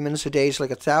 1,440 minutes a day. It's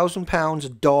like 1,000 pounds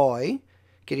of dye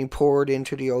getting poured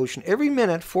into the ocean. Every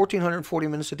minute, 1,440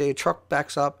 minutes a day, a truck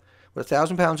backs up with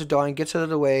 1,000 pounds of dye, gets out of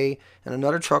the way, and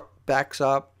another truck backs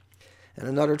up, and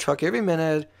another truck every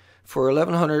minute for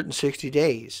 1,160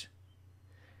 days.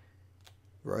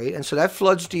 Right? And so that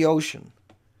floods the ocean.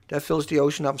 That fills the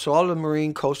ocean up. So all the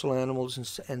marine coastal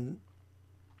animals and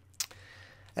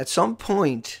at some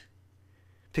point,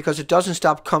 because it doesn't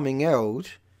stop coming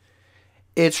out,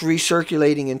 it's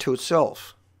recirculating into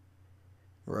itself.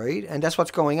 Right? And that's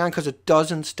what's going on because it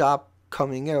doesn't stop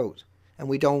coming out. And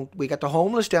we got the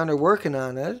homeless down there working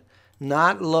on it,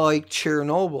 not like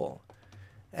Chernobyl.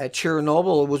 At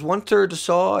Chernobyl, it was 1/3 the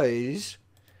size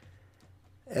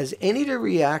as any of the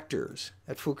reactors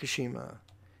at Fukushima.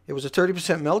 It was a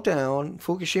 30% meltdown.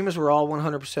 Fukushimas were all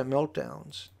 100%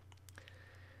 meltdowns.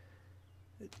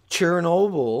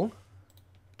 Chernobyl,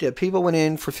 the people went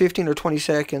in for 15 or 20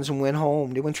 seconds and went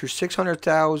home. They went through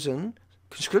 600,000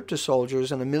 conscripted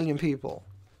soldiers and 1 million people.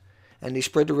 And they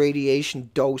spread the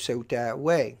radiation dose out that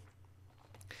way.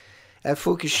 At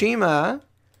Fukushima,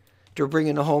 they're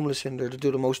bringing the homeless in there to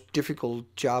do the most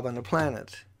difficult job on the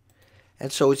planet.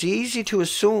 And so it's easy to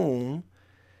assume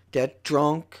that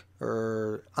drunk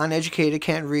or uneducated,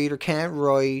 can't read or can't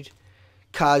write,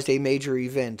 caused a major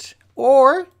event.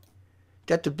 Or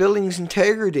that the building's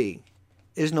integrity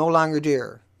is no longer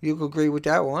there. You could agree with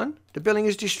that one. The building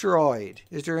is destroyed.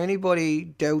 Is there anybody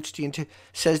doubts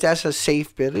says that's a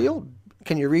safe building?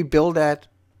 Can you rebuild that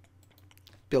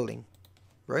building?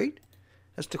 Right?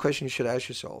 That's the question you should ask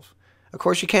yourself. Of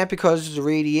course you can't, because the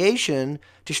radiation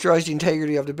destroys the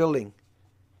integrity of the building.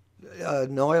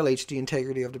 Annihilates the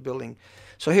integrity of the building.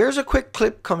 So here's a quick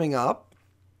clip coming up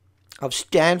of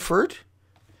Stanford.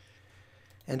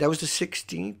 And that was the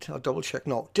 16th. I'll double check.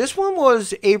 No, this one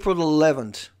was April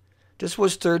 11th. This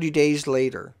was 30 days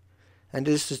later. And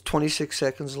this is 26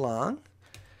 seconds long.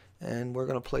 And we're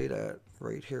going to play that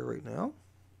right here, right now.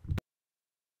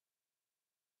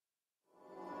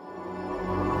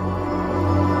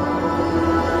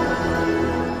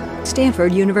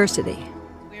 Stanford University.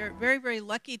 We're very, very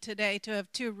lucky today to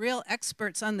have two real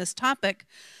experts on this topic.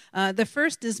 The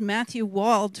first is Matthew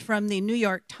Wald from the New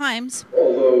York Times.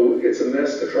 Although it's a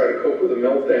mess to try to cope with a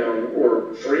meltdown,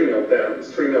 or three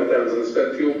meltdowns in the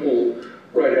spent fuel pool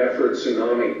right after a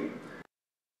tsunami.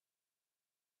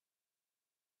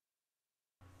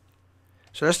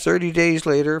 So that's 30 days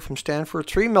later from Stanford.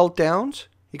 3 meltdowns.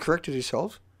 He corrected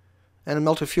himself. And a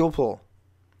melted fuel pool.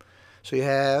 So you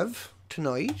have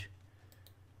tonight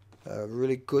a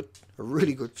really good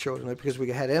show tonight, because we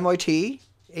had MIT,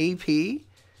 AP,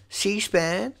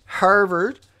 C-SPAN,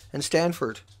 Harvard, and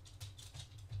Stanford.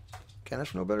 Can't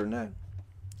ask for no better than that.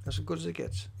 That's as good as it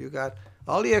gets. You got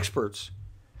all the experts.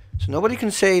 So nobody can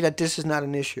say that this is not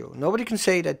an issue. Nobody can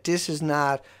say that this is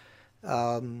not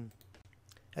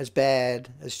as bad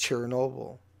as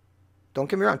Chernobyl. Don't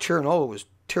get me wrong, Chernobyl was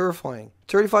terrifying.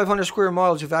 3,500 square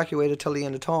miles evacuated till the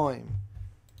end of time.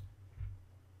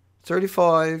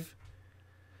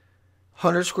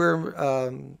 3,500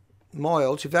 square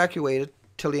miles evacuated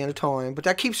till the end of time. But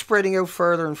that keeps spreading out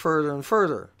further and further and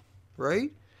further,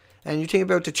 right? And you think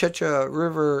about the Chechnya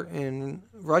River in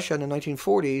Russia in the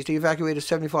 1940s, they evacuated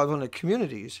 7,500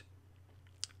 communities.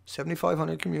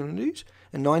 7,500 communities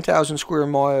and 9,000 square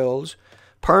miles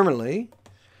permanently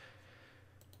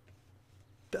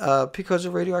because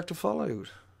of radioactive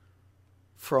fallout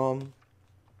from,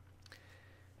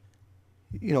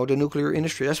 you know, the nuclear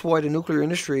industry. That's why the nuclear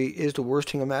industry is the worst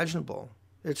thing imaginable.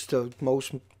 It's the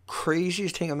most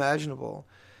craziest thing imaginable.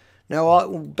 Now,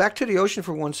 back to the ocean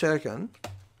for 1 second.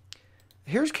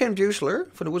 Here's Ken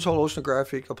Buechler from the Woods Hole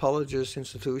Oceanographic Apologist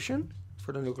Institution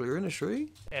for the nuclear industry.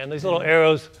 And these little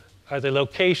arrows are the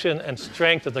location and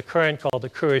strength of the current called the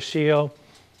Kuroshio.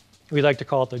 We like to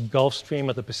call it the Gulf Stream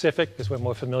of the Pacific because we're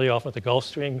more familiar often with the Gulf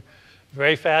Stream.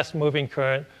 Very fast moving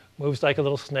current, moves like a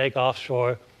little snake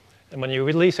offshore. And when you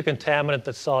release a contaminant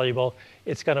that's soluble,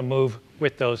 it's going to move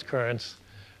with those currents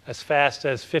as fast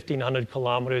as 1,500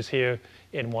 kilometers here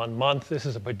in 1 month. This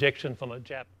is a prediction from a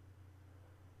Japanese.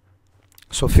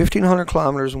 So 1,500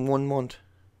 kilometers in 1 month.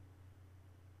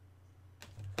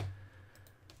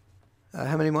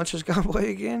 How many months has gone by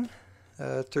again?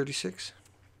 36.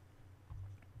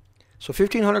 So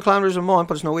 1,500 kilometers a month,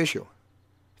 but it's no issue.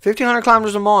 1,500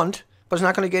 kilometers a month, but it's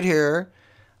not going to get here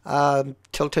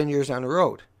till 10 years down the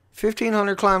road.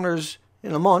 1,500 kilometers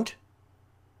in a month,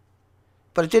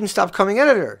 but it didn't stop coming out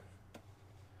of there.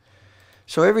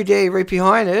 So every day right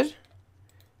behind it,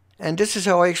 and this is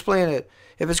how I explain it.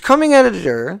 If it's coming out of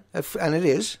there, and it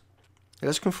is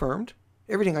confirmed.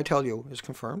 Everything I tell you is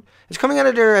confirmed. It's coming out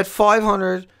of there at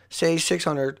 500, say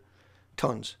 600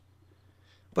 tons.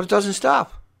 But it doesn't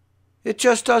stop. It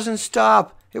just doesn't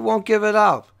stop. It won't give it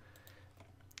up.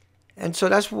 And so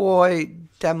that's why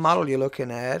that model you're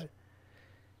looking at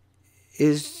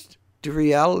is the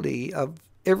reality of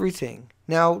everything.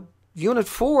 Now, Unit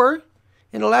 4,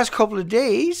 in the last couple of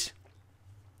days,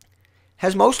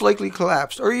 has most likely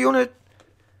collapsed. Or Unit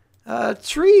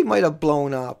 3 might have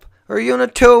blown up. Or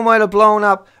Unit 2 might have blown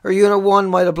up. Or Unit 1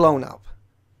 might have blown up.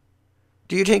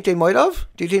 Do you think they might have?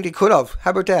 Do you think they could have?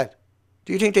 How about that?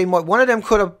 Do you think they might? One of them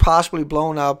could have possibly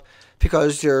blown up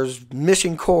because there's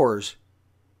missing cores.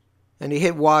 And they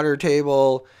hit water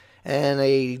table, and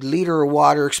a liter of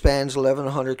water expands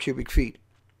 1,100 cubic feet.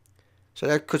 So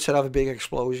that could set off a big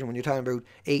explosion when you're talking about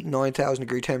 8,000 and 9,000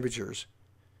 degree temperatures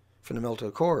from the melt of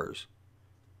the cores.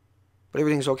 But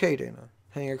everything's okay, Dana.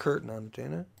 Hang a curtain on it,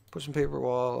 Dana. Put some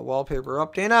wallpaper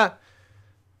up, Dana.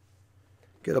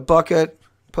 Get a bucket,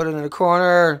 put it in a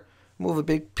corner, move a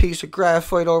big piece of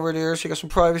graphite over there so you got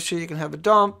some privacy, you can have a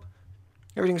dump.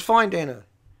 Everything's fine, Dana.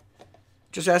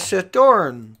 Just ask Seth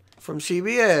Dorn from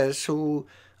CBS, who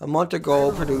a month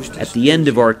ago produced this. At the end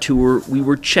of our tour, we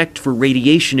were checked for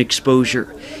radiation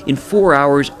exposure. In 4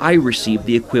 hours, I received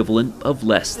the equivalent of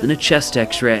less than a chest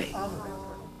x-ray.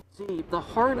 See the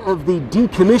heart of the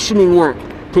decommissioning work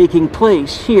taking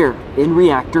place here in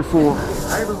Reactor 4.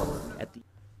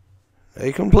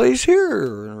 Taking place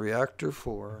here in Reactor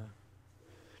 4.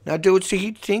 Now, does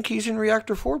he think he's in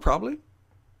Reactor 4? Probably.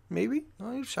 Maybe.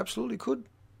 Oh, he absolutely could.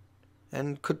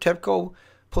 And could TEPCO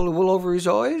pull the wool over his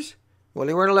eyes? Well,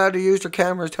 they weren't allowed to use their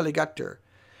cameras till they got there.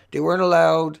 They weren't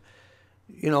allowed,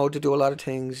 to do a lot of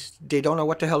things. They don't know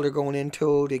what the hell they're going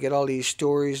into. They get all these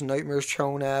stories, nightmares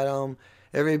thrown at them.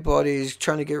 Everybody's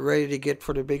trying to get ready to get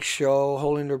for the big show,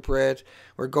 holding their breath.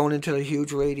 We're going into a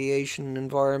huge radiation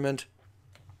environment.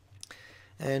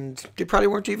 And they probably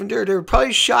weren't even there. They were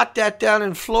probably shot that down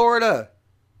in Florida.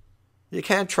 You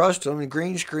can't trust them. And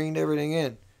green screened everything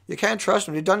in. You can't trust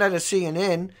them. They've done that at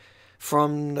CNN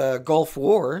from the Gulf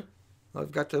War.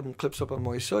 I've got them clips up on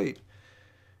my site.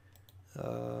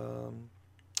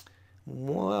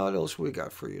 What else we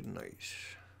got for you tonight?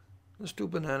 Let's do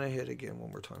Banana Head again one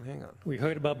more time. Hang on. We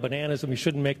heard about bananas, and we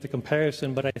shouldn't make the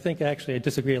comparison, but I think actually I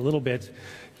disagree a little bit.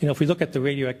 If we look at the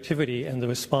radioactivity and the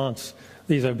response,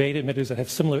 these are beta emitters that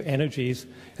have similar energies,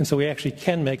 and so we actually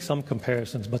can make some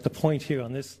comparisons. But the point here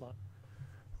on this slide...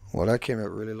 Well, that came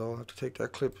out really low. I'll have to take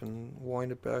that clip and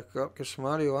wind it back up, get some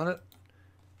audio on it.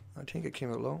 I think it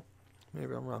came out low.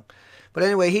 Maybe I'm wrong. But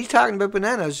anyway, he's talking about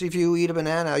bananas. If you eat a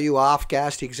banana, you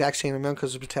off-gas the exact same amount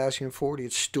because of potassium-40.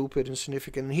 It's stupid and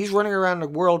significant. And he's running around the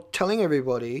world telling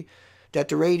everybody that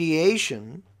the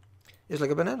radiation is like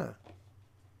a banana.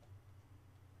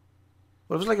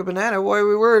 Well, if it's like a banana, why are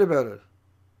we worried about it?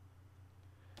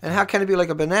 And how can it be like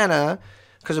a banana?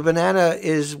 Because a banana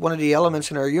is one of the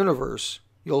elements in our universe.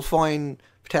 You'll find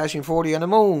potassium-40 on the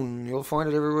moon. You'll find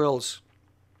it everywhere else.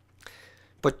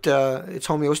 But it's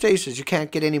homeostasis. You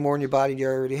can't get any more in your body than you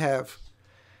already have.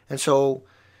 And so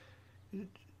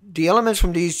the elements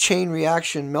from these chain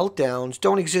reaction meltdowns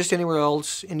don't exist anywhere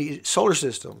else in the solar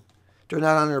system. They're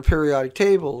not on our periodic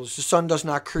tables. The sun does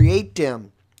not create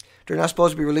them. They're not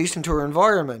supposed to be released into our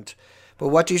environment. But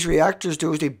what these reactors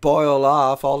do is they boil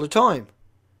off all the time.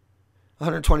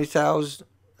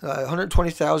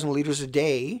 120,000 liters a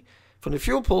day from the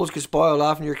fuel pools gets boiled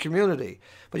off in your community.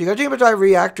 But you got to think about that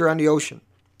reactor on the ocean.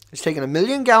 It's taking 1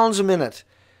 million gallons a minute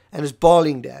and it's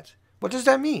boiling that. What does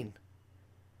that mean?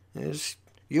 It's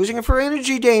using it for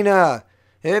energy, Dana.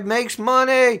 It makes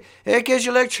money. It gives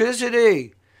you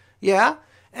electricity. Yeah?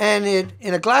 And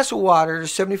in a glass of water,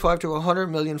 there's 75 to 100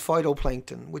 million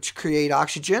phytoplankton, which create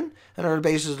oxygen and are the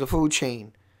basis of the food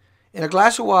chain. In a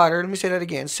glass of water, let me say that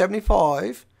again,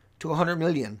 75 to 100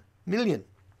 million.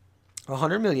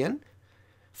 100 million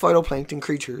phytoplankton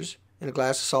creatures in a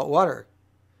glass of salt water.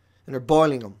 And they're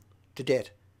boiling them to death.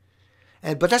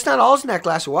 But that's not all in that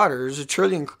glass of water. There's 1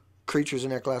 trillion creatures in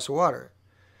that glass of water.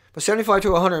 But 75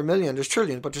 to 100 million, there's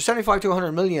trillions, but there's 75 to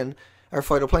 100 million are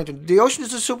phytoplankton. The ocean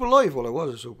is a super life. Well, it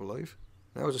was a super life.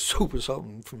 That was a super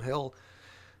something from hell.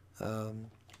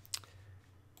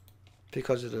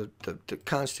 Because of the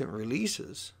constant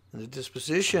releases and the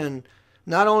disposition,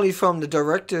 not only from the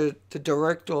direct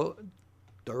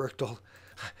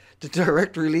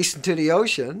release into the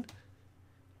ocean,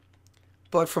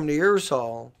 but from the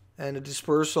aerosol and the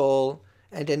dispersal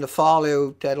and then the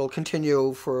fallout that'll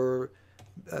continue for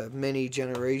many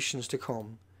generations to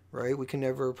come, right? We can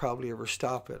never probably ever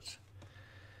stop it.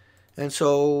 And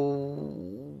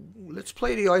so let's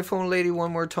play the iPhone lady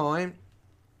one more time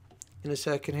in a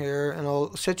second here, and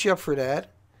I'll set you up for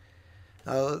that.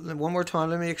 One more time,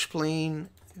 let me explain.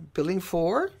 Building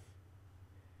 4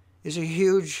 is a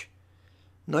huge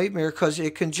nightmare because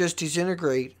it can just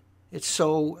disintegrate It's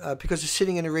so, because it's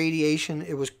sitting in the radiation,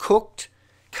 it was cooked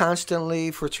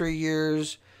constantly for 3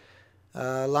 years.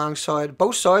 Alongside,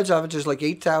 both sides of it, there's like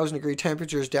 8,000 degree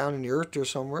temperatures down in the earth or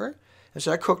somewhere. And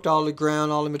so that cooked all the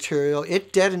ground, all the material.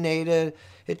 It detonated,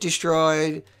 it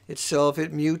destroyed itself,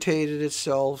 it mutated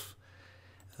itself.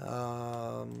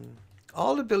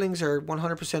 All the buildings are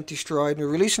 100% destroyed, and they're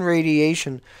releasing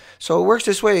radiation. So it works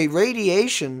this way.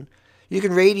 Radiation, you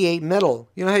can radiate metal.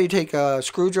 You know how you take a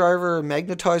screwdriver and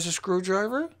magnetize a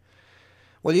screwdriver?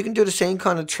 Well, you can do the same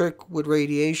kind of trick with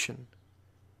radiation.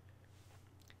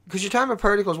 Because your time of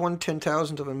particle is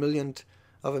 1/10,000th of a millionth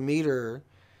of a meter.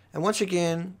 And once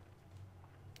again,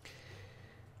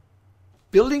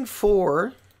 building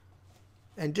 4,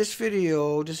 and this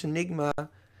video, this enigma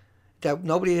that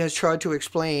nobody has tried to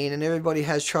explain, and everybody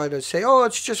has tried to say, oh,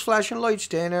 it's just flashing lights,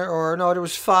 Dana, or no, there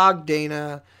was fog,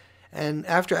 Dana. And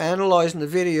after analyzing the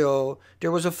video,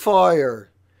 there was a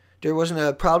fire. There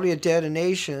wasn't probably a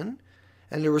detonation,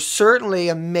 and there was certainly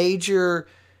a major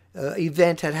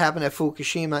event had happened at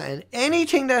Fukushima. And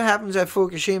anything that happens at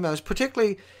Fukushima is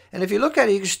particularly, and if you look at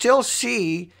it, you can still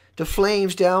see the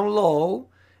flames down low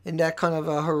in that kind of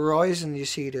a horizon you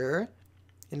see there.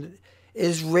 And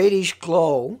is reddish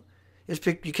glow.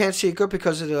 You can't see it good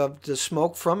because of the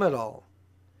smoke from it all.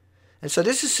 And so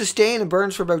this is sustained and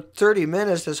burns for about 30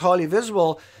 minutes. That's highly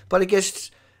visible, but it gets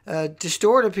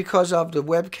distorted because of the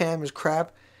webcam is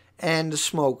crap and the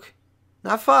smoke.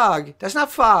 Not fog. That's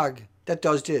not fog that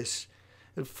does this.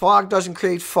 The fog doesn't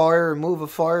create fire or move a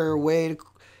fire away.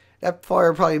 That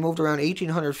fire probably moved around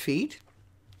 1,800 feet.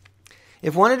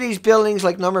 If one of these buildings,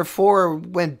 like number 4,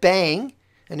 went bang,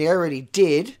 and they already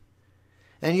did,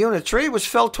 and Unit 3 was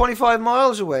felt 25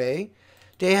 miles away,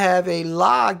 they have a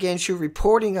law against you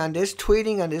reporting on this,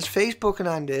 tweeting on this, Facebooking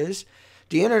on this.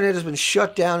 The internet has been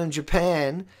shut down in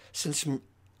Japan since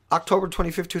October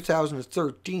 25th,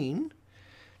 2013.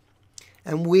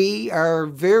 And we are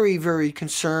very, very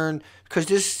concerned because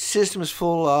this system is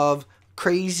full of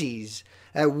crazies.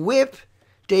 At WIP,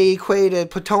 they equated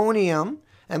plutonium,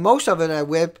 and most of it at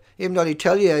WIP, even though they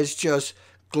tell you it's just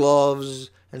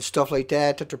gloves and stuff like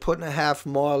that they're putting a half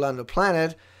mile on the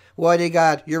planet, why they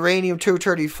got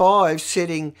uranium-235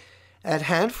 sitting at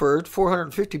Hanford,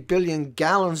 450 billion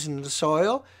gallons in the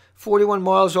soil, 41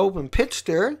 miles open pits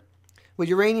there, with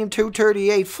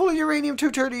uranium-238, full of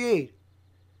uranium-238.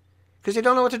 Because they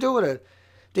don't know what to do with it.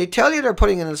 They tell you they're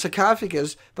putting it in a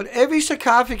sarcophagus, but every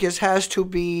sarcophagus has to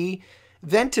be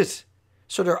vented.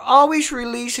 So they're always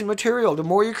releasing material. The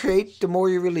more you create, the more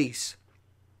you release.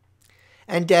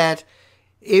 And that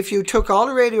if you took all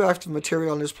the radioactive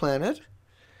material on this planet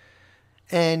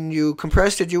and you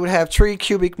compressed it, you would have 3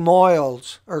 cubic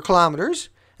miles or kilometers.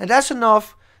 And that's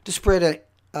enough to spread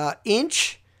an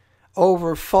inch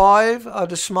over 5 of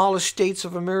the smallest states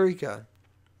of America.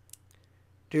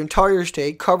 The entire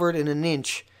state covered in an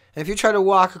inch. And if you try to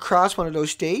walk across one of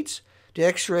those states, the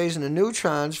X-rays and the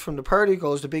neutrons from the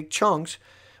particles, the big chunks,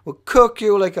 will cook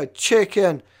you like a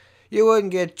chicken. You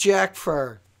wouldn't get jack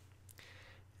for.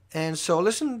 And so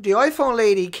listen, the iPhone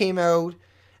lady came out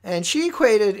and she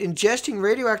equated ingesting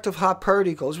radioactive hot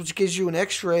particles, which gives you an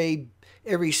X-ray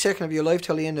every second of your life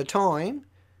till the end of time,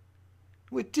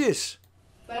 with this.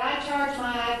 But I charge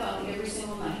my iPhone every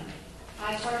single night.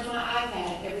 I charge my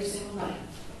iPad every single night.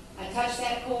 I touch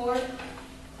that cord,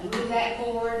 I move that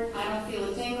cord, I don't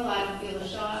feel a tingle, I don't feel a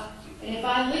shock. And if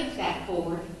I lift that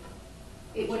cord,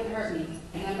 it wouldn't hurt me.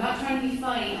 And I'm not trying to be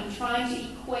funny, I'm trying to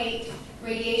equate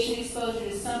radiation exposure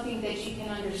to something that you can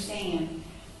understand.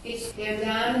 They're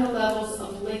down in the levels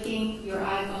of licking your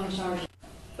iPhone charger.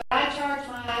 But I charge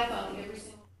my iPhone every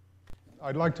single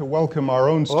I'd like to welcome our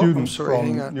own students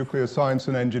from nuclear science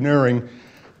and engineering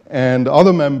and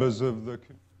other members of the...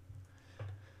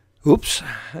 Oops,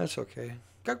 that's okay.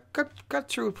 Got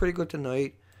through it pretty good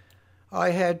tonight. I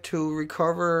had to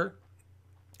recover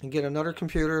and get another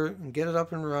computer and get it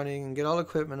up and running and get all the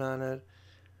equipment on it,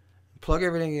 plug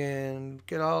everything in,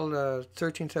 get all the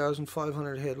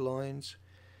 13,500 headlines,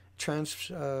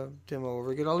 them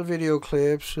over, get all the video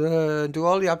clips, do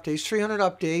all the updates, 300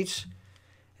 updates,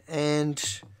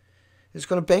 and it's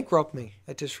going to bankrupt me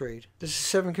at this rate. This is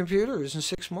 7 computers in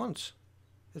 6 months.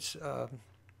 It's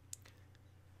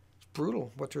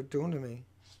brutal what they're doing to me.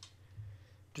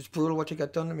 It's brutal what they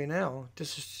got done to me now.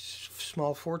 This is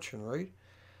small fortune, right?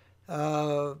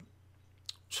 So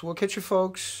we'll catch you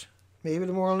folks maybe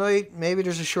tomorrow night. Maybe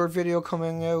there's a short video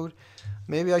coming out.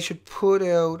 Maybe I should put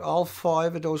out all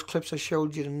 5 of those clips I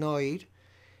showed you tonight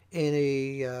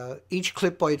in each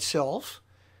clip by itself,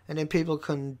 and then people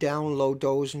can download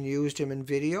those and use them in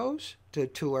videos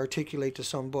to articulate to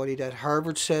somebody that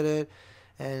Harvard said it,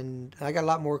 And I got a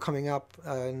lot more coming up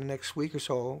in the next week or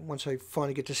so once I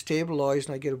finally get to stabilize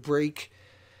and I get a break,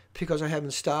 because I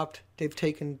haven't stopped. They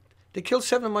killed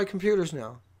 7 of my computers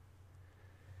now.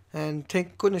 And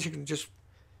thank goodness you can just,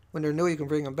 when they're new, you can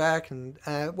bring them back. And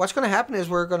what's going to happen is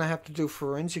we're going to have to do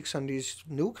forensics on these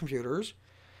new computers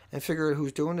and figure out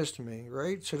who's doing this to me,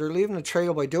 right? So they're leaving a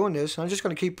trail by doing this, and I'm just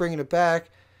going to keep bringing it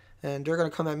back, and they're going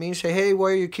to come at me and say, hey,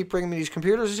 why do you keep bringing me these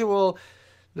computers? I say, well,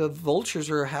 the vultures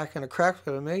are hacking a crack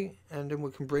out of me, and then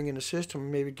we can bring in the system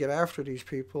and maybe get after these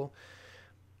people.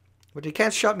 But they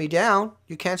can't shut me down.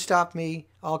 You can't stop me.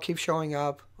 I'll keep showing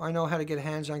up. I know how to get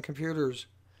hands on computers.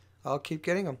 I'll keep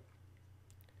getting them.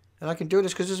 And I can do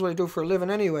this because this is what I do for a living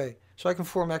anyway. So I can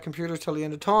format computers till the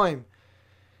end of time.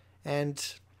 And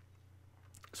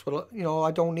that's what, you know,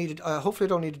 I don't need it. Hopefully I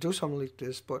don't need to do something like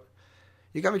this. But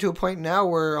you got me to a point now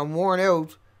where I'm worn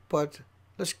out. But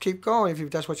let's keep going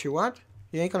if that's what you want.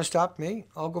 You ain't going to stop me.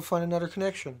 I'll go find another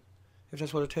connection if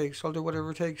that's what it takes. I'll do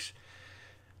whatever it takes.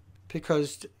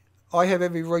 Because I have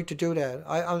every right to do that.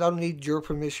 I don't need your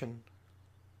permission.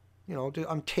 You know,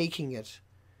 I'm taking it.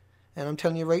 And I'm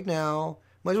telling you right now,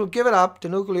 might as well give it up. The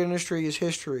nuclear industry is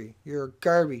history. You're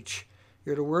garbage.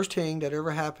 You're the worst thing that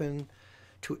ever happened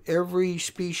to every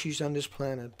species on this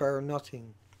planet, bar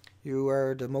nothing. You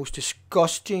are the most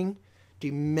disgusting,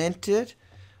 demented,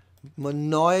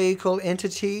 maniacal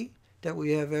entity that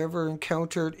we have ever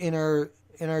encountered in our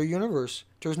universe.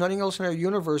 There's nothing else in our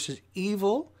universe as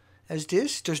evil as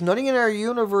this. There's nothing in our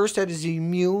universe that is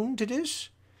immune to this.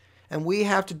 And we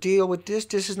have to deal with this.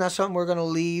 This is not something we're going to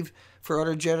leave for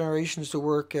other generations to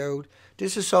work out.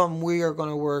 This is something we are going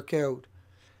to work out.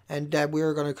 And that we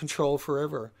are going to control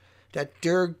forever. That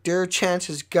their chance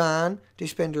is gone. They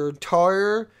spend their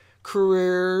entire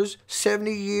careers,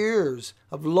 70 years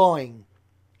of lying.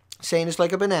 Saying it's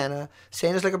like a banana,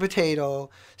 saying it's like a potato,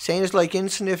 saying it's like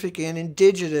insignificant,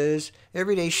 indigenous,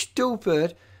 everyday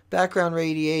stupid background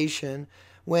radiation,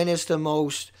 when it's the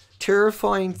most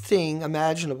terrifying thing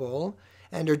imaginable,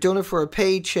 and they're doing it for a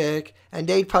paycheck, and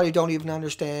they probably don't even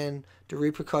understand the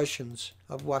repercussions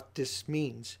of what this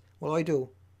means. Well, I do.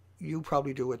 You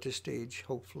probably do at this stage,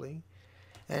 hopefully.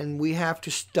 And we have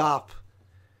to stop,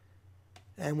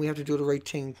 and we have to do the right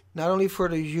thing, not only for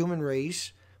the human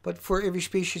race, but for every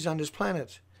species on this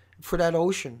planet, for that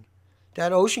ocean.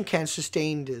 That ocean can't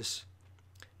sustain this.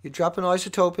 You drop an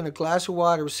isotope in a glass of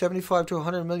water with 75 to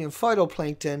 100 million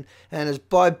phytoplankton, and it's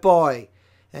bye-bye.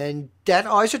 And that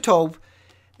isotope,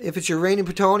 if it's uranium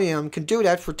plutonium, can do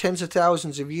that for tens of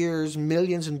thousands of years,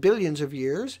 millions and billions of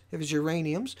years, if it's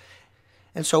uraniums.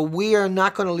 And so we are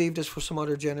not going to leave this for some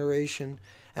other generation.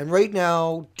 And right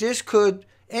now,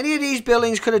 any of these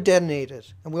buildings could have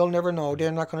detonated, and we'll never know.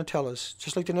 They're not going to tell us,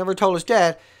 just like they never told us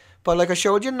that. But like I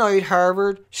showed you tonight,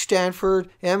 Harvard, Stanford,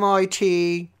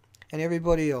 MIT, and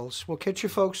everybody else. We'll catch you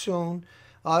folks soon.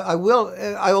 I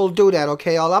will do that,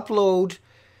 okay? I'll upload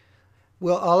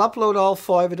all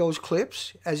 5 of those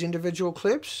clips as individual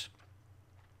clips,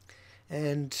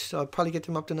 and I'll probably get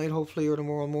them up tonight, hopefully, or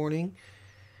tomorrow morning.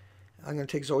 I'm going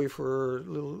to take Zoe for a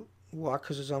little walk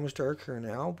because it's almost dark here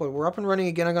now. But we're up and running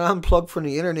again. I'm going to unplug from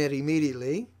the internet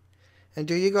immediately. And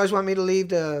do you guys want me to leave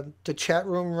the chat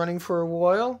room running for a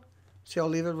while? See, I'll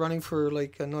leave it running for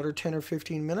like another 10 or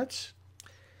 15 minutes.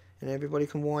 And everybody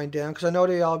can wind down. Because I know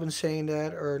they all been saying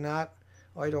that or not.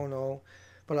 I don't know.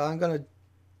 But I'm going to...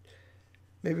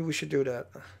 Maybe we should do that.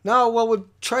 No, well, we'll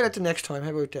try that the next time.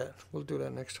 How about that? We'll do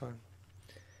that next time.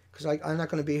 Because I'm not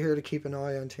going to be here to keep an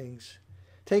eye on things.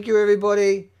 Thank you,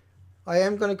 everybody. I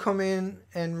am going to come in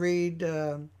and read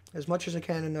as much as I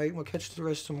can tonight, and we'll catch the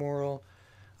rest tomorrow.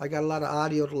 I got a lot of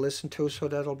audio to listen to, so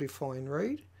that'll be fine,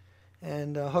 right?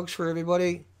 And hugs for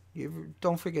everybody.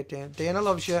 Don't forget, Dana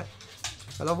loves you.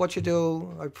 I love what you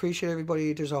do. I appreciate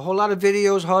everybody. There's a whole lot of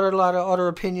videos, a lot of other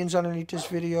opinions underneath this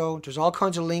video. There's all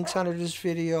kinds of links under this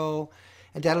video,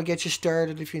 and that'll get you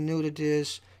started if you're new to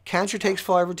this. Cancer takes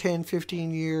 5 or 10,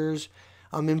 15 years.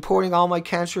 I'm importing all my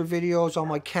cancer videos, all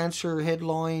my cancer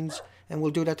headlines, and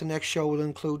we'll do that the next show. We'll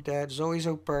include that. Zoe's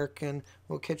out barking.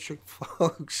 We'll catch you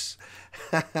folks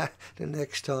the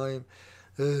next time.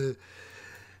 But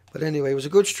anyway, it was a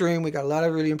good stream. We got a lot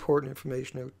of really important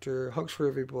information out there. Hugs for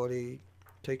everybody.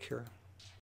 Take care.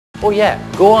 Oh yeah,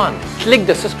 go on. Click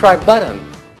the subscribe button.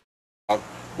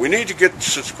 We need to get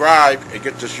subscribed and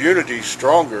get this unity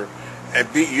stronger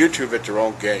and beat YouTube at their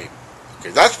own game. Okay,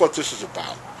 that's what this is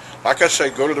about. Like I say,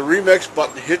 go to the remix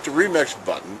button, hit the remix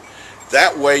button.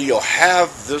 That way you'll have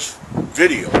this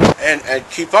video and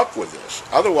keep up with this.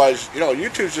 Otherwise, you know,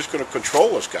 YouTube's just going to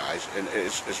control us, guys, and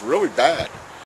it's really bad.